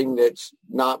it's something that's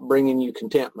not bringing you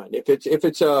contentment, if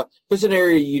it's an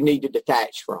area you need to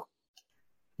detach from.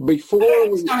 Where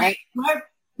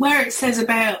it says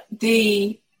about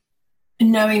the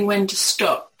knowing when to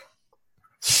stop,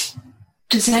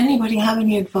 does anybody have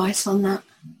any advice on that?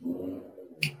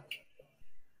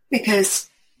 Because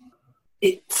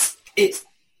it's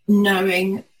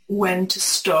knowing when to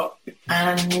stop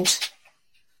and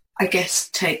I guess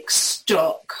take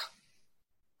stock,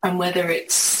 and whether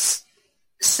it's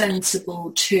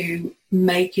sensible to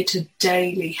make it a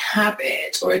daily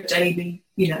habit or a daily,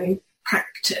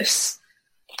 practice,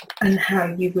 and how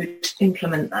you would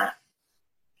implement that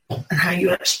and how you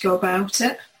actually go about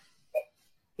it.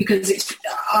 Because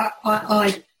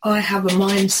I have a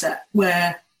mindset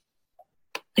where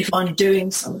if I'm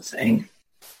doing something,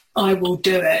 I will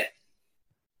do it.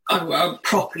 I will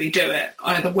properly do it.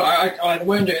 I either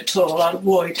won't do it at all, I'll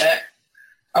avoid it,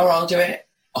 or I'll do it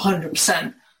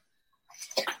 100%.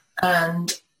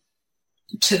 And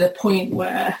to the point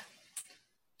where,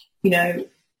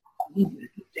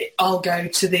 I'll go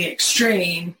to the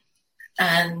extreme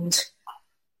and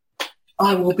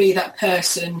I will be that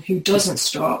person who doesn't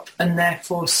stop and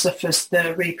therefore suffers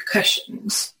the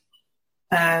repercussions,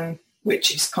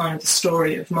 which is kind of the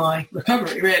story of my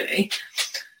recovery, really.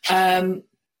 And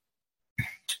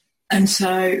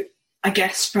so I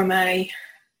guess from a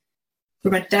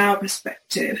Tao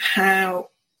perspective, how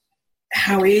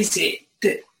is it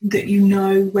that you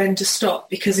know when to stop?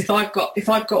 Because if I've got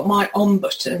my on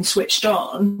button switched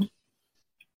on,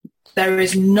 there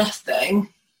is nothing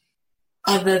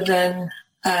other than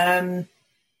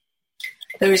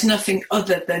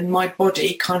my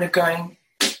body kind of going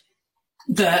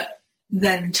that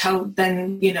then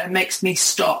makes me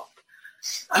stop.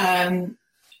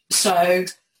 So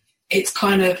it's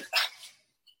kind of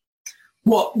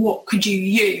what could you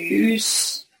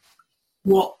use?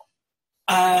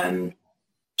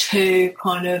 To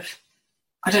kind of,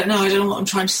 I don't know what I'm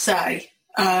trying to say.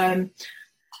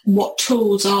 What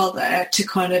tools are there to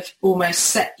kind of almost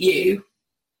set you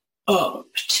up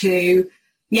to,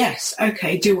 yes,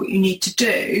 okay, do what you need to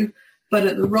do, but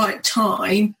at the right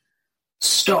time,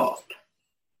 stop.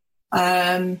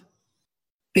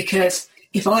 Because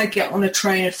if I get on a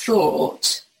train of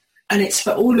thought, and it's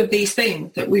for all of these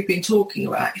things that we've been talking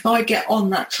about, if I get on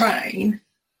that train,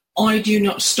 I do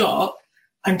not stop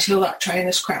until that train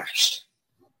has crashed.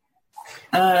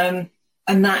 And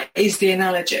that is the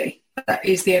analogy.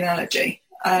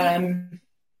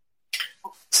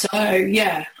 So,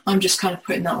 yeah, I'm just kind of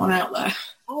putting that one out there.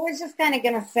 I was just kind of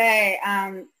going to say,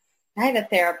 I had a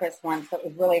therapist once that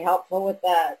was really helpful with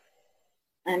that.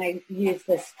 And I use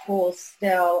this tool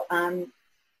still. I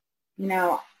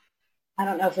I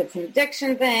don't know if it's an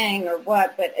addiction thing or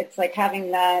what, but it's like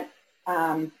having that,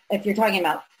 if you're talking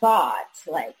about thoughts,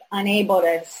 like unable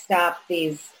to stop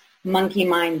these monkey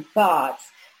mind thoughts,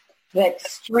 the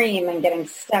extreme and getting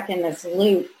stuck in this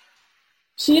loop.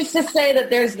 She used to say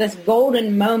that there's this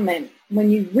golden moment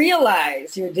when you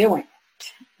realize you're doing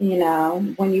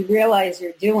it, when you realize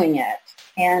you're doing it.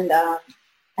 And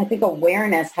I think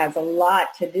awareness has a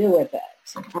lot to do with it.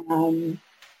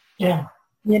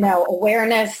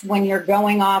 Awareness when you're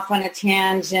going off on a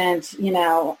tangent,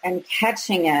 and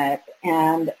catching it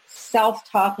and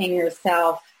self-talking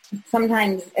yourself.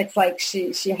 Sometimes it's like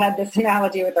she had this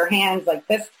analogy with her hands, like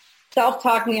this,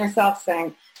 self-talking yourself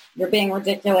saying, you're being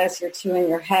ridiculous, you're too in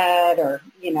your head, or,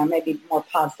 maybe more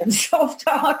positive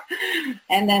self-talk.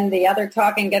 And then the other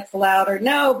talking gets louder.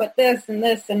 No, but this and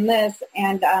this and this.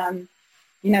 And,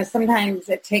 sometimes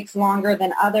it takes longer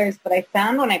than others. But I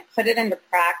found when I put it into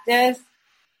practice,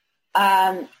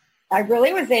 I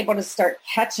really was able to start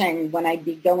catching when I'd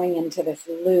be going into this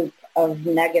loop of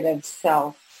negative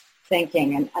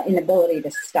self-thinking and inability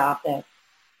to stop it.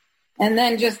 And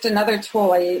then just another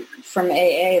tool from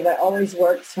AA that always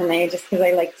works for me, just because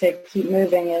I like to keep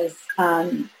moving, is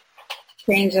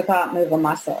change a thought, move a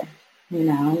muscle.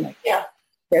 Go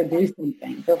do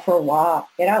something, go for a walk,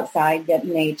 get outside, get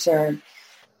in nature.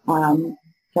 Don't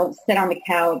sit on the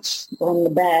couch, go in the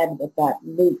bed with that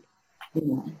loop.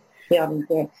 Be able to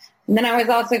do it. And then I was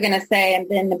also going to say, and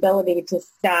the inability to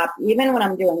stop, even when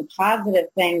I'm doing positive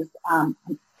things.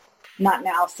 Not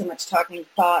now so much talking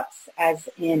thoughts as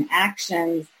in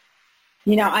actions.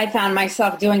 I found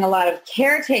myself doing a lot of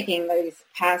caretaking these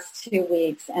past 2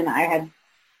 weeks, and I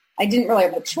didn't really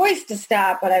have a choice to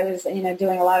stop, but I was,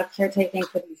 doing a lot of caretaking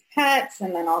for these pets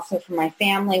and then also for my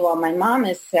family while my mom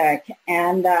is sick.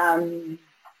 And, I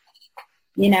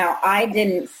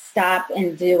didn't stop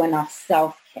and do enough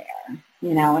self-care.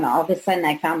 And all of a sudden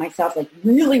I found myself like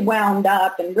really wound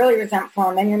up and really resentful.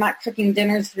 And then you're not cooking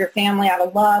dinners for your family out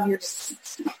of love. You're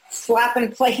just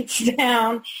slapping plates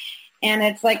down. And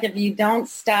it's like, if you don't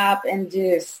stop and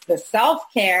do the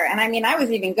self-care, and I was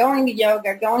even going to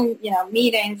yoga,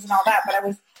 meetings and all that, but I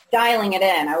was dialing it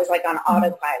in. I was like on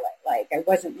autopilot. Like I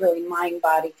wasn't really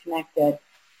mind-body connected.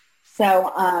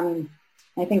 So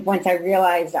I think once I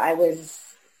realized I was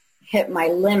hit my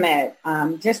limit,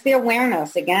 just the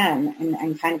awareness again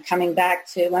and kind of coming back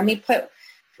to, let me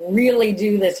really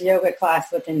do this yoga class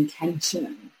with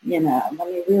intention, let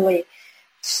me really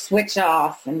switch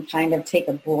off and kind of take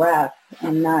a breath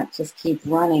and not just keep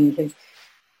running, because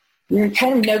you're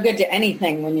kind of no good to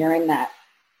anything when you're in that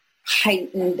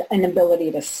heightened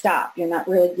inability to stop. You're not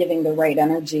really giving the right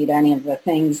energy to any of the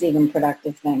things, even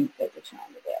productive things that you're trying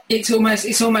to do.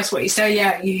 It's almost what you say.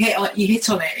 Yeah, you hit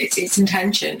on it. It's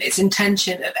intention. It's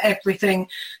intention of everything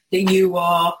that you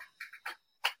want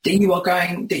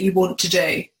to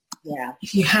do. Yeah.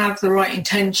 If you have the right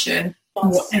intention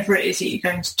on whatever it is that you're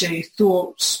going to do,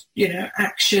 thoughts,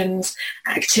 actions,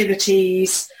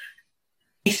 activities,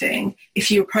 anything,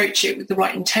 if you approach it with the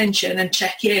right intention and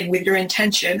check in with your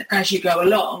intention as you go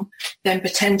along, then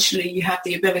potentially you have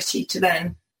the ability to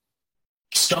then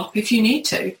stop if you need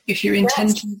to, if your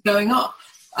intention is going off.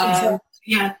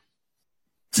 Yeah.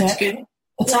 That's good.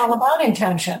 It's all about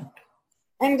intention.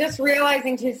 And just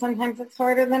realizing, too, sometimes it's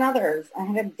harder than others. I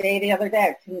had a day the other day,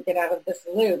 I couldn't get out of this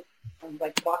loop. I was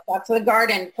like, walked out to the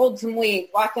garden, pulled some weeds,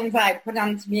 walked inside, put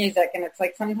on some music. And it's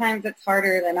like sometimes it's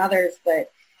harder than others,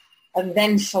 but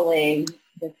eventually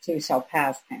the two shall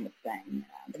pass kind of thing.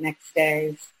 The next day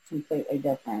is completely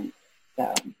different.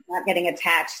 So not getting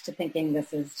attached to thinking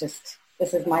this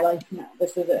is my life. No,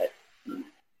 this is it.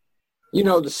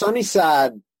 The sunny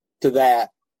side to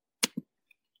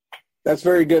that's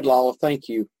very good, Lala. Thank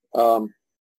you.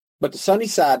 But the sunny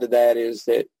side to that is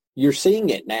that you're seeing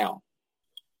it now.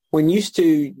 When used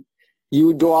to, you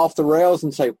would go off the rails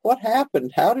and say, what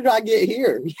happened? How did I get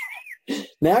here?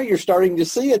 Now you're starting to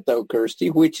see it, though,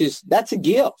 Kirsty, that's a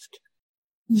gift.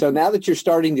 So now that you're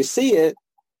starting to see it,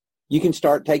 you can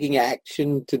start taking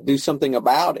action to do something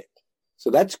about it.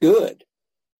 So that's good.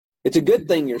 It's a good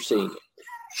thing you're seeing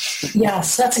it.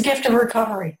 Yes, that's a gift of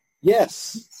recovery.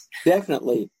 Yes,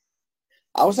 definitely.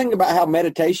 I was thinking about how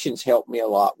meditations helped me a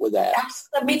lot with that. Yes,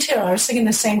 me too. I was thinking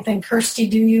the same thing. Kirsty,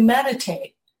 do you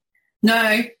meditate?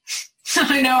 No.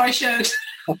 I know I should.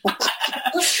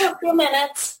 Just for a few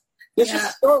minutes.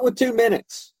 Just start with 2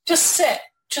 minutes. Just sit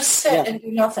and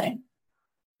do nothing.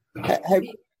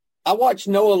 Hey, I watch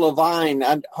Noah Levine.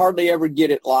 I hardly ever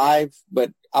get it live,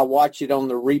 but I watch it on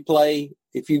the replay.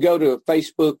 If you go to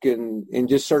Facebook and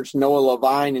just search Noah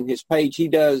Levine and his page, he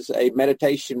does a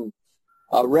meditation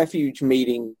refuge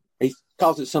meeting. He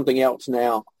calls it something else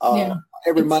now.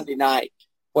 every Monday night.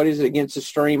 What is it, Against the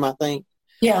Stream, I think?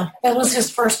 Yeah, that was his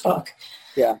first book.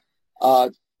 Yeah.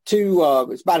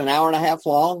 It's about an hour and a half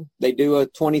long. They do a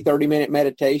 20, 30-minute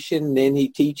meditation, then he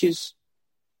teaches.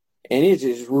 And it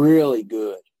is really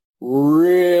good.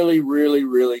 Really, really,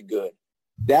 really good.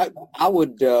 That I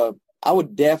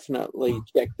would definitely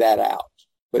check that out.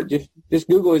 But just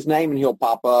Google his name and he'll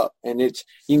pop up. And you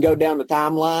can go down the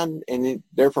timeline, and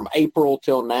they're from April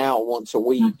till now once a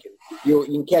week. You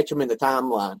can catch them in the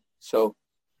timeline. So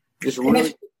just really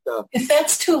good stuff. If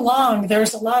that's too long,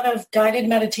 there's a lot of guided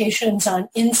meditations on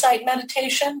Insight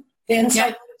Meditation, the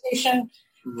Insight Meditation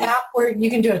app, where you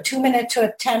can do a 2-minute to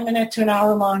a 10-minute to an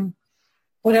hour-long,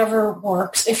 whatever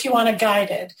works, if you want a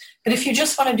guided. But if you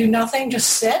just want to do nothing,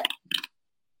 just sit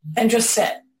and just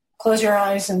sit. Close your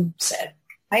eyes and sit.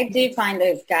 I do find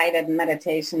those guided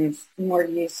meditations more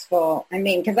useful. I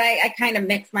mean, because I kind of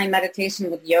mix my meditation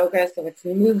with yoga, so it's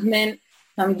movement.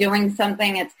 So I'm doing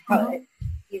something. It's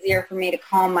easier for me to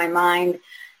calm my mind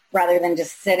rather than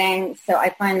just sitting. So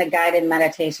I find the guided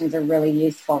meditations are really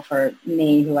useful for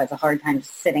me, who has a hard time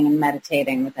sitting and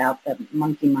meditating without the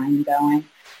monkey mind going.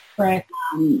 Right.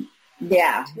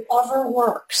 Yeah. Whatever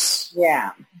works.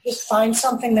 Yeah. Just find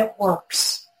something that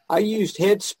works. I used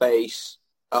Headspace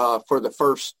for the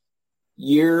first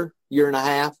year and a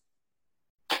half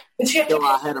until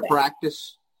I had a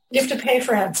practice. You have to pay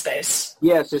for Headspace.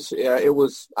 Yes, it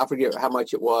was, I forget how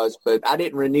much it was, but I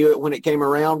didn't renew it when it came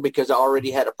around because I already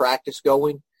had a practice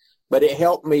going. But it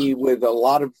helped me with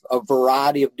a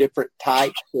variety of different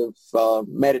types of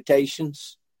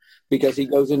meditations, because he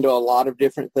goes into a lot of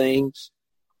different things.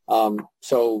 And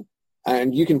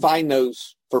you can find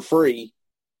those for free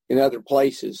in other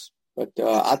places. But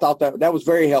I thought that was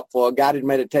very helpful, a guided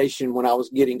meditation when I was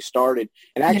getting started.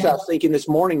 And actually, I was thinking this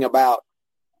morning about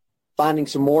finding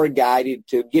some more guided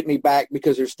to get me back,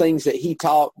 because there's things that he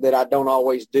taught that I don't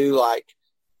always do, like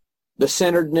the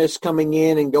centeredness coming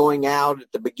in and going out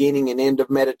at the beginning and end of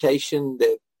meditation.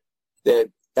 That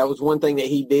was one thing that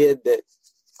he did that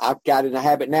I've got in a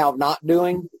habit now of not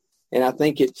doing. And I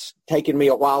think it's taken me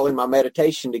a while in my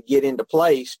meditation to get into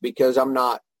place because I'm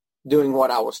not doing what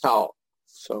I was taught.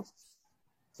 So,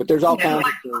 but there's all kinds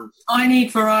of things. I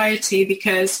need variety,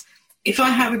 because if I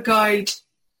have a guide,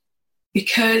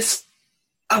 because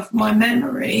of my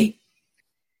memory,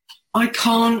 I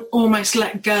can't almost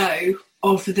let go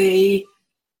of the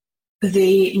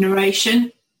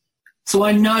narration. So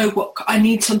I know what I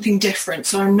need, something different.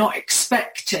 So I'm not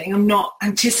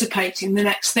anticipating the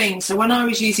next thing. So when I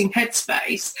was using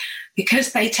Headspace,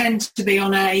 because they tend to be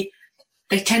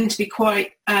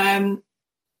quite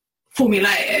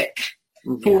formulaic,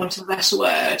 for want of a better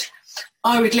word,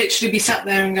 I would literally be sat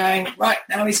there and going, right,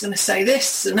 now he's going to say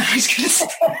this, and now he's going to say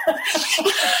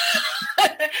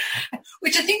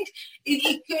which I think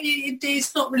it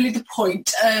is not really the point.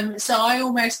 So I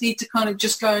almost need to kind of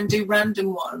just go and do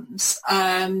random ones,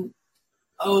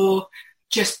 or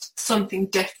just something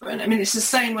different. I mean, it's the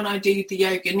same when I do the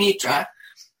yoga nidra.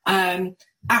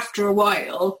 After a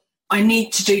while, I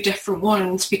need to do different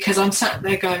ones, because I'm sat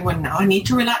there going, well, now I need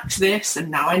to relax this,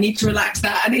 and now I need to relax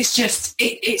that. And it's just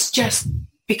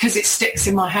because it sticks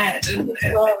in my head.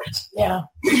 Right. Yeah.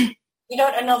 You know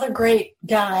what? Another great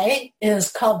guy is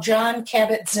called Jon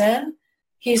Kabat-Zinn.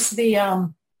 He's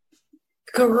the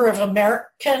guru of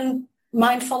American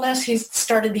mindfulness. He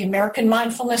started the American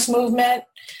mindfulness movement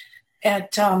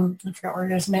at, I forgot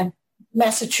where it is,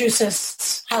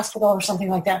 Massachusetts Hospital or something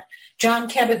like that. Jon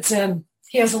Kabat-Zinn.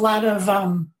 He has a lot of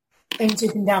things you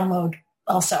can download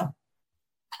also.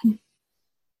 And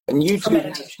YouTube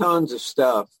has tons of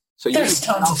stuff. So there's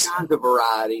tons all kinds of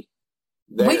variety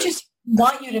there. We just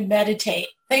want you to meditate.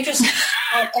 They just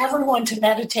want everyone to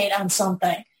meditate on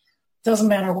something. Doesn't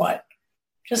matter what.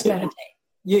 Just meditate.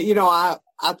 You know, I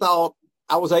thought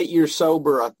I was 8 years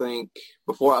sober, I think,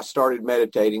 before I started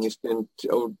meditating. It's been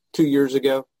 2 years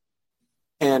ago.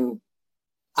 And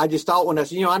I just thought when I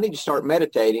said, I need to start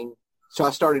meditating. So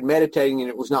I started meditating, and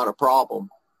it was not a problem.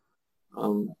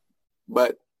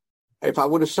 But if I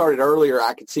would have started earlier,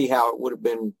 I could see how it would have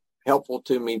been helpful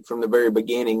to me from the very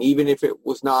beginning, even if it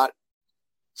was not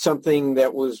something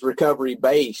that was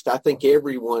recovery-based. I think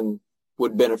everyone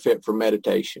would benefit from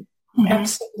meditation.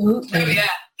 Absolutely. Oh,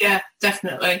 yeah,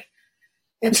 definitely.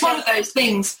 It's one of those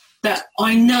things that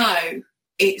I know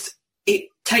it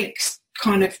takes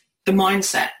kind of the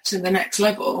mindset to the next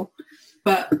level.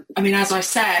 But, I mean, as I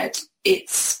said,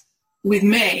 with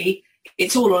me,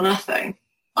 it's all or nothing.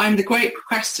 I'm the great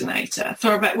procrastinator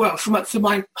for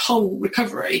my whole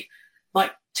recovery,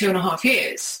 like 2.5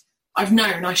 years. I've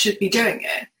known I should be doing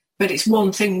it, but it's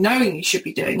one thing knowing you should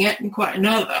be doing it, and quite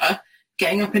another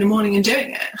getting up in the morning and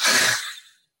doing it.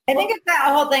 I think it's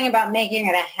that whole thing about making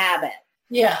it a habit.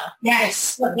 Yeah.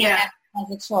 Yes. Yeah. As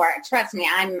a chore. Trust me,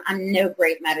 I'm no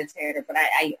great meditator, but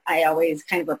I always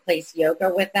kind of replace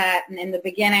yoga with that. And in the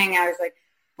beginning, I was like,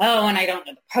 oh, and I don't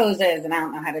know the poses, and I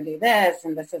don't know how to do this,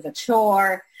 and this is a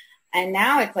chore. And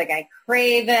now it's like I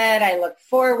crave it. I look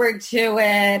forward to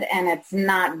it, and it's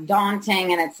not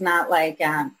daunting, and it's not like,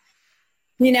 and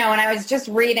I was just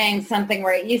reading something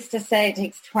where it used to say it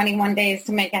takes 21 days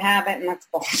to make a habit, and that's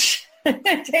bullshit.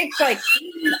 It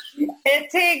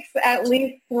takes at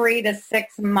least 3 to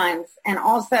 6 months, and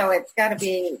also it's got to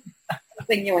be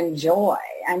something you enjoy.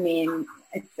 I mean,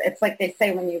 it's like they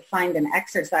say when you find an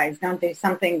exercise, don't do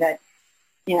something that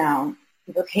you're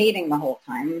hating the whole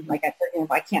time. Like I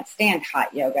can't stand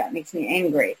hot yoga; it makes me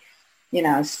angry.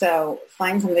 So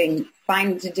find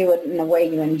to do it in a way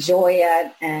you enjoy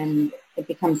it, and it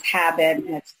becomes habit,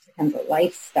 and it becomes a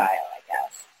lifestyle, I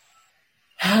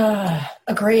guess.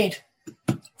 Agreed.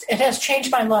 It has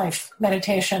changed my life,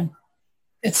 meditation.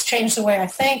 It's changed the way I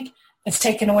think. It's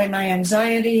taken away my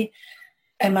anxiety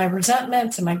and my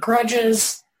resentments and my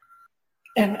grudges.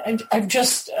 And I've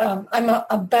just, I'm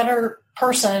a better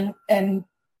person and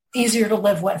easier to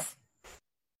live with.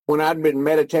 When I'd been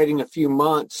meditating a few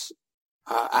months,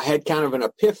 I had kind of an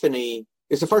epiphany.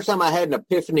 It's the first time I had an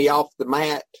epiphany off the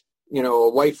mat,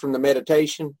 away from the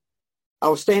meditation. I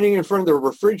was standing in front of the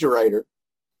refrigerator.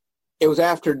 It was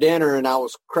after dinner, and I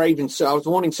was craving, so I was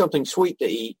wanting something sweet to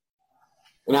eat.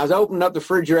 And I was opening up the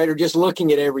refrigerator, just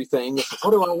looking at everything. I said, what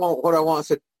do I want? What do I want? I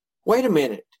said, wait a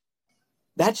minute.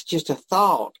 That's just a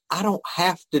thought. I don't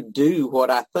have to do what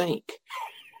I think.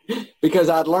 Because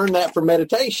I'd learned that from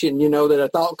meditation, that a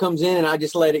thought comes in and I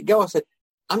just let it go. I said,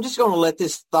 I'm just going to let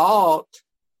this thought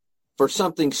for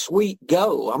something sweet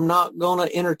go. I'm not going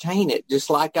to entertain it just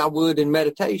like I would in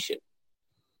meditation.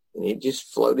 And it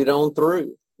just floated on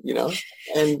through.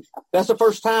 And that's the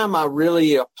first time I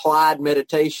really applied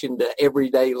meditation to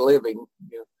everyday living.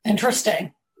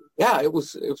 Interesting. Yeah, it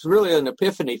was really an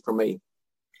epiphany for me.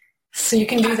 So you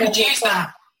can do that.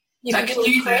 You can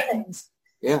do cravings.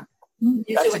 Yeah.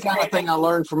 That's the kind of thing I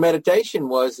learned from meditation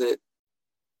was that,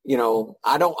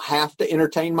 I don't have to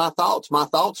entertain my thoughts. My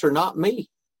thoughts are not me.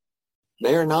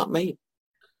 They are not me.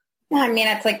 Well, I mean,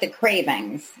 it's like the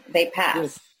cravings. They pass.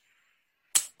 Yes.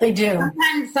 They do.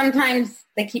 Sometimes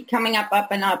they keep coming up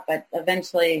and up, but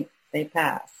eventually they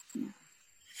pass.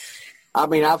 I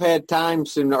mean, I've had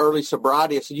times in early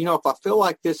sobriety, I said, if I feel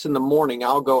like this in the morning,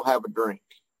 I'll go have a drink.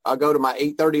 I'll go to my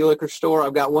 8:30 liquor store.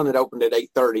 I've got one that opened at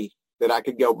 8:30 that I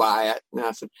could go buy at. And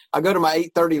I said, I'll go to my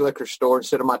 8:30 liquor store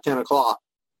instead of my 10 o'clock.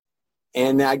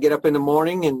 And I get up in the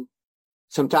morning, and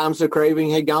sometimes the craving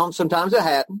had gone. Sometimes it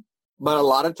hadn't. But a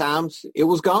lot of times it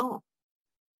was gone.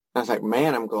 I was like,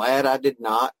 man, I'm glad I did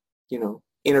not,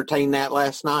 entertain that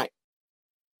last night.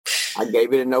 I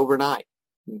gave it an overnight.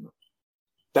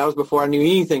 That was before I knew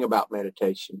anything about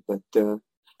meditation. But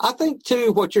I think,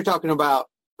 too, what you're talking about,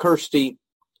 Kirsty,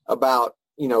 about,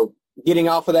 getting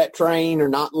off of that train or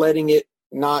not letting it,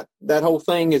 that whole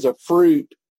thing is a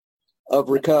fruit of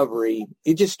recovery.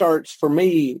 It just starts, for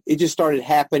me, it just started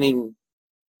happening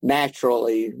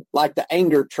naturally, like the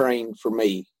anger train for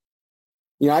me.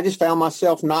 I just found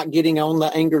myself not getting on the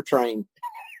anger train.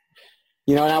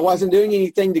 And I wasn't doing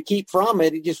anything to keep from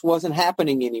it. It just wasn't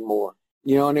happening anymore.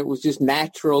 And it was just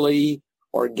naturally,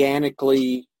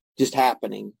 organically just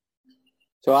happening.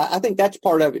 So I think that's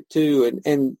part of it too.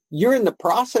 And you're in the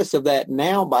process of that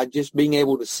now by just being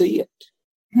able to see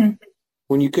it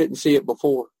when you couldn't see it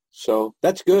before. So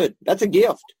that's good. That's a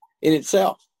gift in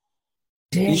itself.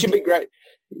 You should be great.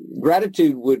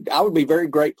 I would be very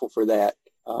grateful for that.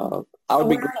 I would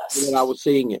be grateful that I was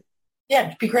seeing it.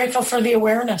 Yeah, be grateful for the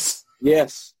awareness.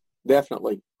 Yes,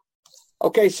 definitely.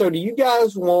 Okay, so do you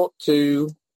guys want to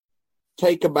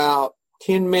take about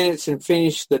 10 minutes and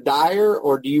finish the dyer,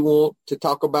 or do you want to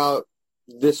talk about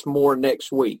this more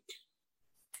next week?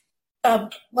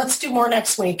 Let's do more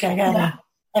next week. I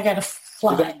gotta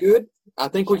fly. Is that good? I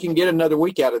think we can get another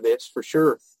week out of this for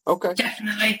sure. Okay.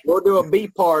 Definitely. We'll do a B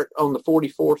part on the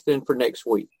 44th then for next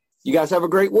week. You guys have a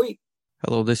great week.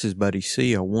 Hello, this is Buddy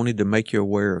C. I wanted to make you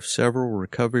aware of several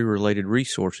recovery-related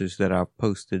resources that I've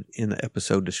posted in the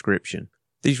episode description.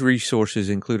 These resources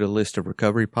include a list of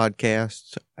recovery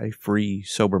podcasts, a free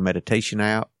sober meditation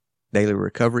app, daily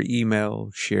recovery email,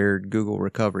 shared Google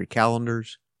recovery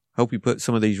calendars. Hope you put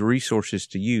some of these resources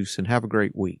to use and have a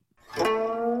great week.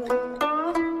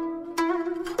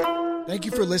 Thank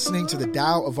you for listening to the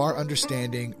Tao of Our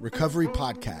Understanding Recovery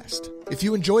Podcast. If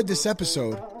you enjoyed this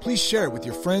episode, please share it with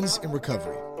your friends in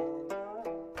recovery.